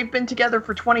how they've been together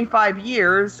for 25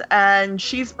 years, and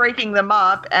she's breaking them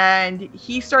up, and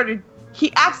he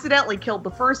accidentally killed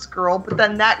the first girl, but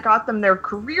then that got them their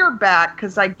career back,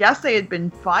 because I guess they had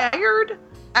been fired.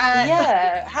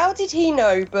 Yeah, how did he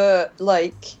know, but,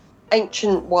 like,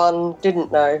 Ancient One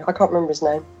didn't know? I can't remember his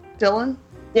name. Dylan?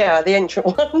 Yeah, the Ancient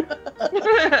One.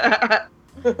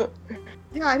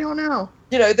 Yeah, I don't know.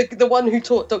 You know, the one who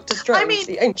taught Doctor Strange,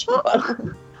 the Ancient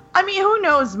One. I mean, who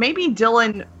knows? Maybe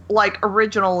Dylan, like,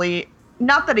 originally,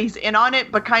 not that he's in on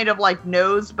it, but kind of, like,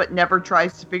 knows, but never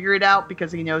tries to figure it out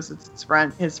because he knows it's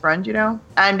his friend, you know?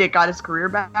 And it got his career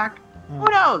back. Who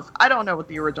knows? I don't know what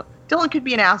the original... Dylan could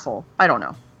be an asshole. I don't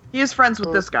know. He is friends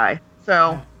with this guy.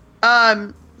 So,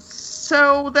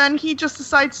 so then he just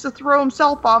decides to throw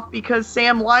himself off because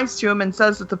Sam lies to him and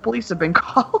says that the police have been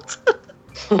called.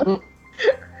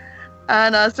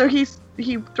 And so he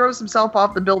throws himself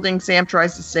off the building. Sam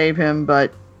tries to save him,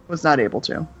 but was not able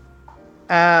to.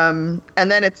 And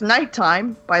then it's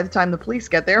nighttime by the time the police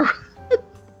get there.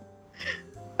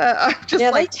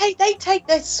 They take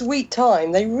their sweet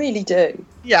time. They really do.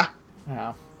 Yeah.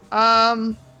 Yeah.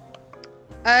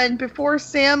 And before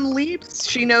Sam leaps,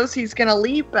 she knows he's gonna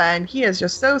leap, and he is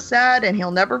just so sad, and he'll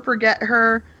never forget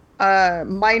her.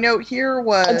 My note here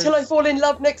was... Until I fall in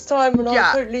love next time, and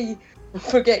I'll totally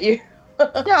forget you.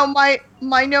 No,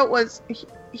 my note was,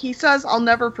 he says, I'll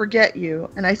never forget you.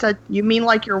 And I said, you mean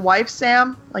like your wife,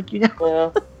 Sam? Like, you know?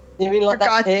 Yeah. You mean like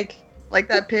that pig? Like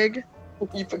that pig?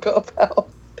 You forgot about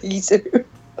Piggy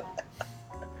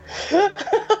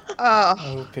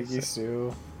Oh, Piggy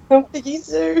Sue. Oh, Piggy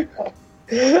Sue.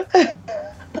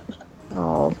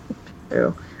 Oh,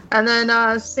 ew. And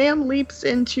then Sam leaps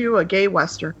into a gay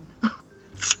western.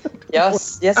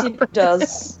 Yes, he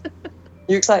does.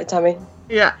 You excited, Tammy?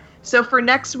 Yeah. So for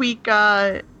next week,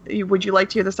 would you like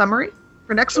to hear the summary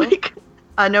for next week?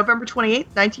 November 28th,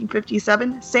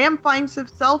 1957, Sam finds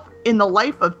himself in the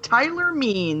life of Tyler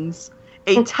Means,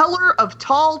 a teller of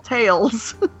tall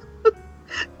tales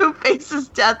who faces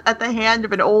death at the hand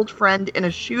of an old friend in a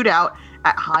shootout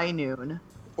at high noon.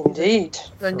 Indeed.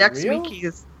 So next week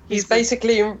he's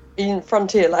basically in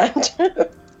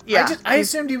Frontierland. Yeah. I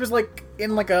assumed he was like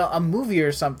in like a movie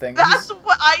or something. That's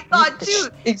what I thought too.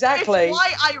 Exactly. It's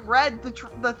why I read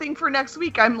the thing for next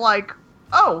week. I'm like,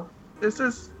 oh,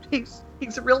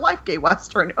 he's a real life gay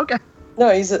western. Okay. No,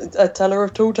 he's a teller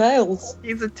of tall tales.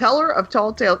 He's a teller of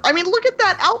tall tales. I mean, look at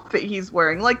that outfit he's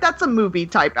wearing. Like, that's a movie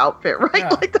type outfit, right? Yeah.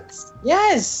 Like, that's...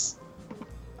 Yes.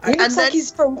 He looks like he's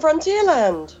from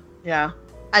Frontierland. Yeah.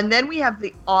 And then we have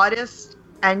the oddest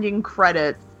ending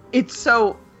credits.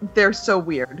 They're so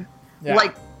weird. Yeah.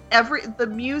 Like, the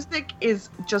music is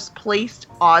just placed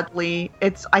oddly.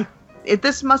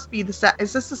 This must be is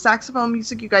this the saxophone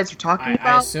music you guys are talking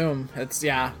about? I assume it's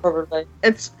Probably.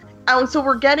 So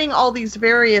we're getting all these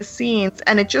various scenes,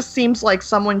 and it just seems like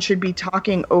someone should be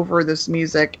talking over this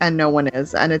music, and no one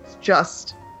is, and it's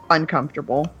just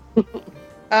uncomfortable.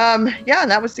 And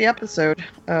that was the episode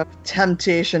of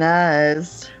Temptation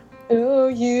Eyes. Oh,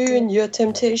 you and your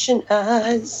temptation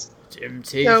eyes.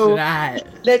 Temptation Eyes.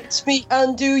 Let me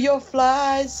undo your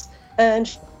flies and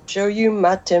show you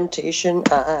my temptation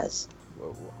eyes.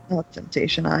 Oh,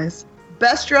 Temptation Eyes.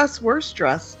 Best dress, worst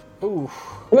dress. Ooh.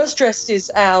 Worst dressed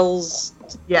is Al's.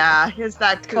 Yeah, his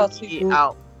that kooky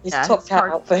out. His Yeah, top hat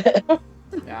outfit.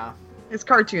 Yeah. His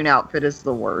cartoon outfit is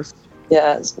the worst.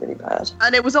 Yeah, it's really bad.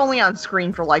 And it was only on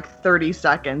screen for like 30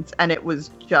 seconds, and it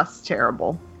was just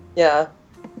terrible. Yeah.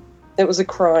 It was a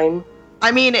crime.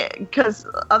 I mean, because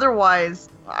otherwise,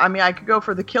 I could go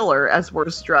for the Killer as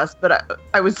worst dressed, but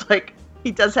I was like,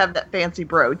 he does have that fancy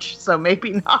brooch, so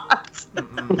maybe not.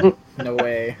 No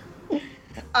way.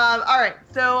 All right,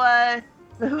 so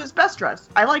who's best dressed?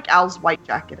 I like Al's white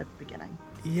jacket at the beginning.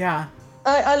 Yeah.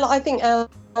 I think Al.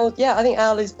 I think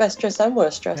Al is best dressed and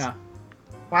worst dressed. Yeah.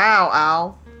 Wow,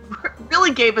 Al.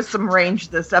 Really gave us some range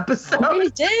this episode. I really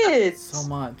did. So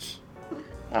much.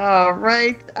 All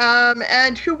right,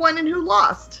 and who won and who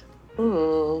lost?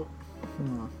 Hmm.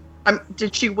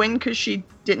 Did she win because she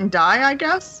didn't die, I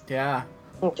guess? Yeah.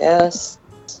 I guess.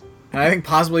 And I think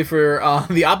possibly for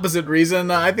the opposite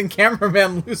reason, I think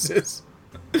cameraman loses.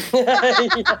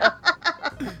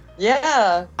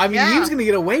 Yeah. I mean, he was gonna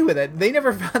get away with it. They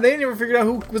never figured out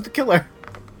who was the killer.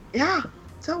 Yeah,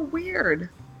 so weird.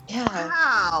 Yeah.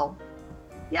 Wow.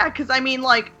 Yeah, because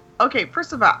okay,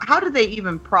 first of all, how did they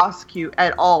even prosecute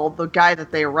at all the guy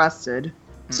that they arrested?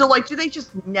 So, do they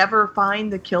just never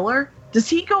find the killer? Does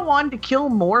he go on to kill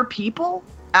more people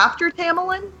after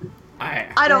Tamerlan?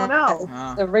 I don't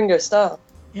know. The Ringo Starr.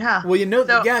 Yeah. Well,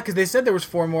 because they said there was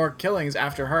 4 more killings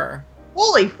after her.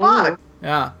 Holy fuck.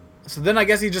 Yeah. So then I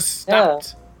guess he just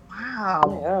stopped. Wow.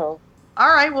 Yeah.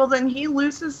 All right. Well, then he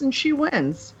loses and she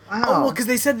wins. Wow. Oh, well, because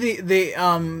they said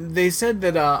they said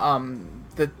that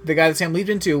the guy that Sam leaped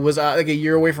into was like a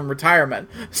year away from retirement.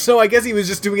 So I guess he was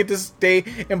just doing it to stay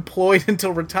employed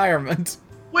until retirement.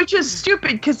 Which is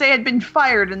stupid because they had been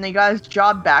fired and they got his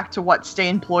job back to stay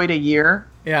employed a year.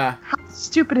 Yeah. How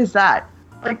stupid is that?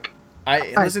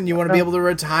 Listen, you want to be able to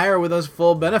retire with those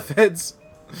full benefits.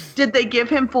 Did they give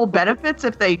him full benefits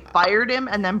if they fired him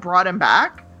and then brought him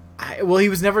back? Well, he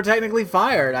was never technically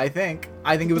fired, I think.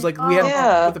 I think it was like we had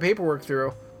to put the paperwork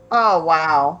through. Oh,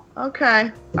 wow.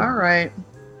 Okay. All right.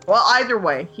 Well, either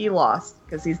way, he lost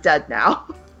because he's dead now.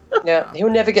 Yeah,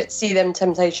 he'll never get to see them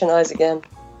Temptation Eyes again.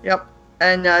 Yep.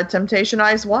 And Temptation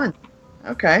Eyes won.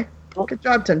 Okay. Good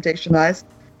job, Temptation Eyes.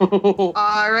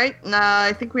 All right.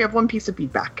 I think we have one piece of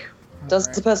feedback. Does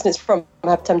the person it's from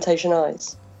have Temptation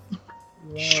Eyes?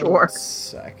 Sure. 1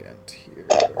 second here.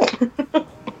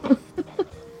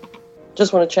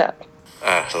 Just want to check.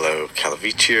 Hello,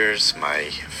 Calaviciers. My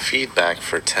feedback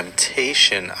for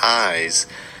Temptation Eyes.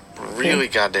 Really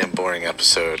goddamn boring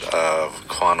episode of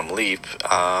Quantum Leap.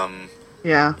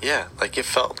 Yeah. Yeah, it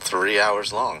felt 3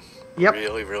 hours long. Yep.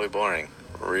 Really, really boring.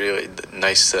 Really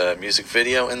nice music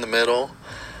video in the middle.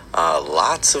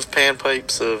 Lots of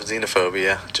panpipes of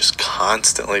Xenophobia just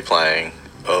constantly playing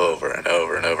over and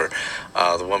over and over.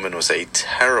 The woman was a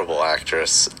terrible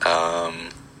actress.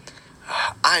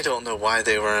 I don't know why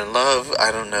they were in love.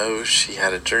 I don't know. She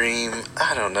had a dream.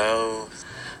 I don't know.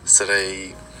 So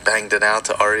they banged it out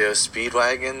to REO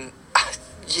Speedwagon.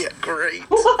 Yeah, great.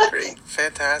 What? Great.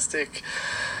 Fantastic.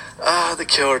 The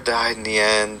killer died in the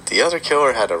end. The other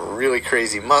killer had a really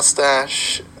crazy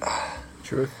mustache.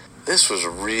 Truth. This was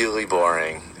really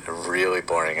boring. A really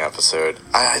boring episode.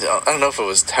 I don't know if it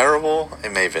was terrible.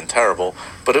 It may have been terrible,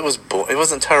 but it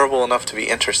wasn't terrible enough to be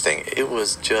interesting. It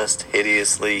was just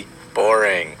hideously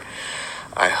boring.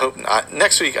 I hope not.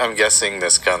 Next week, I'm guessing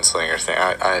this gunslinger thing.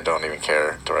 I don't even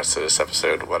care the rest of this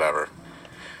episode. Whatever.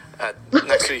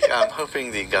 Next week, I'm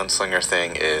hoping the gunslinger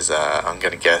thing is, I'm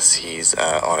going to guess he's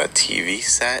on a TV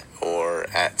set or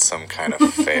at some kind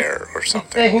of fair or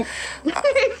something.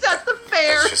 He's at the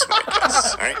fair. That's just my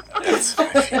guess. Alright, that's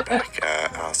my feedback.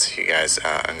 I'll see you guys.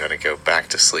 I'm going to go back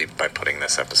to sleep by putting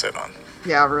this episode on.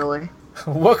 Yeah, really.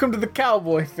 Welcome to the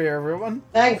Cowboy Fair, everyone.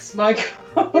 Thanks, Mike.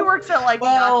 He works at, like,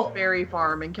 Well- Knott's Berry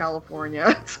Farm in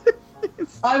California.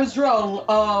 I was wrong.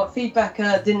 Our feedback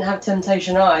didn't have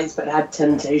temptation eyes, but had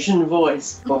temptation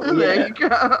voice. Oh, There yeah. you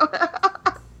go.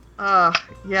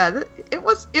 It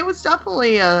was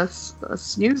definitely a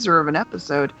snoozer of an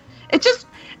episode. It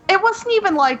wasn't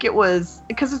even like it was,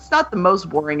 because it's not the most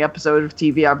boring episode of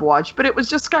TV I've watched, but it was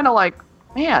just kind of like,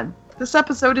 man, this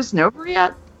episode isn't over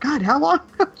yet? God, how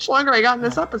much longer I got in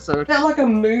this episode? It felt like a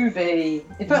movie.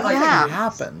 It felt like Yeah. Nothing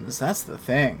happens. That's the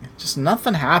thing. Just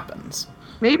nothing happens.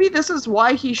 Maybe this is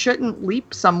why he shouldn't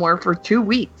leap somewhere for 2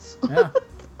 weeks. Yeah.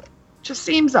 Just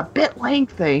seems a bit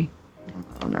lengthy. I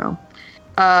don't know.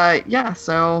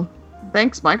 So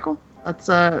thanks, Michael. That's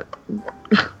By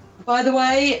the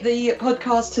way, the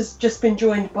podcast has just been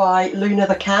joined by Luna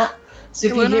the cat. So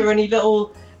if you Luna? hear any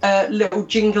little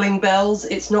jingling bells,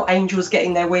 it's not angels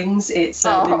getting their wings, it's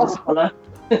Luna's collar.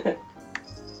 there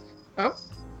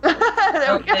we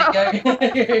There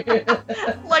you go. go.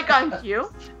 Like on cue.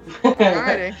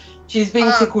 Alrighty. She's being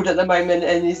tickled at the moment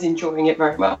and is enjoying it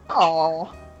very much.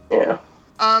 Oh. Yeah.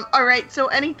 All right. So,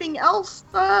 anything else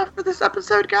for this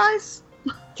episode, guys?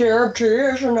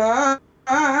 Cheers and eyes.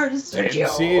 Eyes.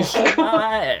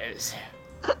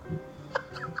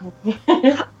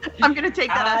 I'm gonna take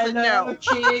that I as a love no.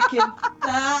 chicken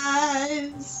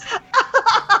thighs.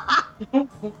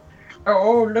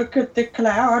 Oh, look at the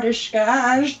cloudy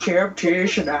skies,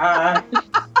 temptation eyes.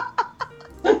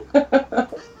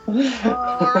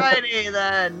 Alrighty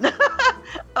then.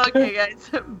 Okay, guys.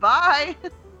 Bye.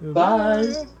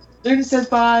 Bye. Luna says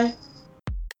bye.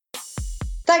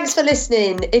 Thanks for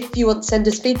listening. If you want to send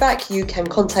us feedback, you can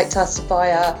contact us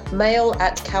via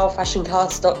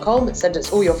mail@cowfashioncast.com and send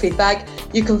us all your feedback.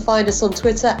 You can find us on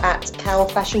Twitter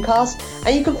 @cowfashioncast,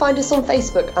 and you can find us on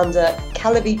Facebook under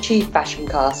Calavici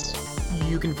Fashioncast.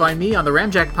 You can find me on the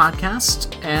Ramjack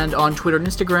podcast and on Twitter and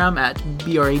Instagram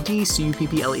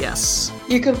 @BRADCUPPLES.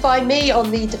 You can find me on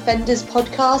the Defenders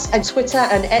podcast and Twitter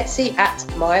and Etsy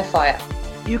 @MayaFire.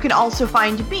 You can also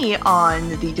find me on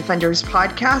the Defenders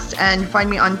podcast and find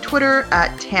me on Twitter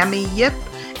 @TammyYip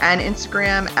and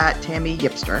Instagram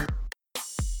 @TammyYipster.